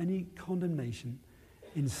us from any condemnation.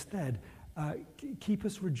 Instead, keep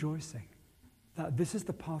us rejoicing that this is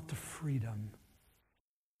the path to freedom,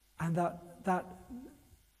 and that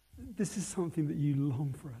this is something that you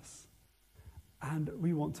long for us, and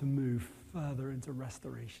we want to move further into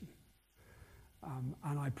restoration.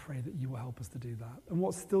 And I pray that you will help us to do that. And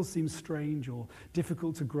what still seems strange or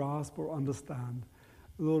difficult to grasp or understand,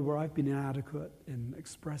 Lord, where I've been inadequate in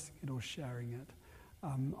expressing it or sharing it,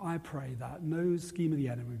 I pray that no scheme of the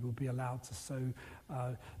enemy will be allowed to sow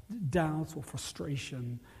doubt or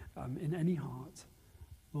frustration in any heart.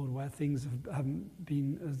 Lord, where things haven't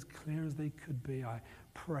been as clear as they could be, I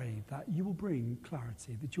pray that you will bring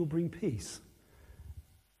clarity, that you'll bring peace.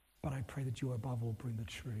 But I pray that you above all bring the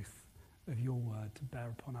truth of your word to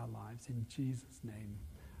bear upon our lives. In Jesus' name,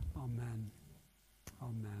 amen.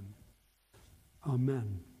 Amen.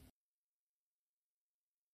 Amen.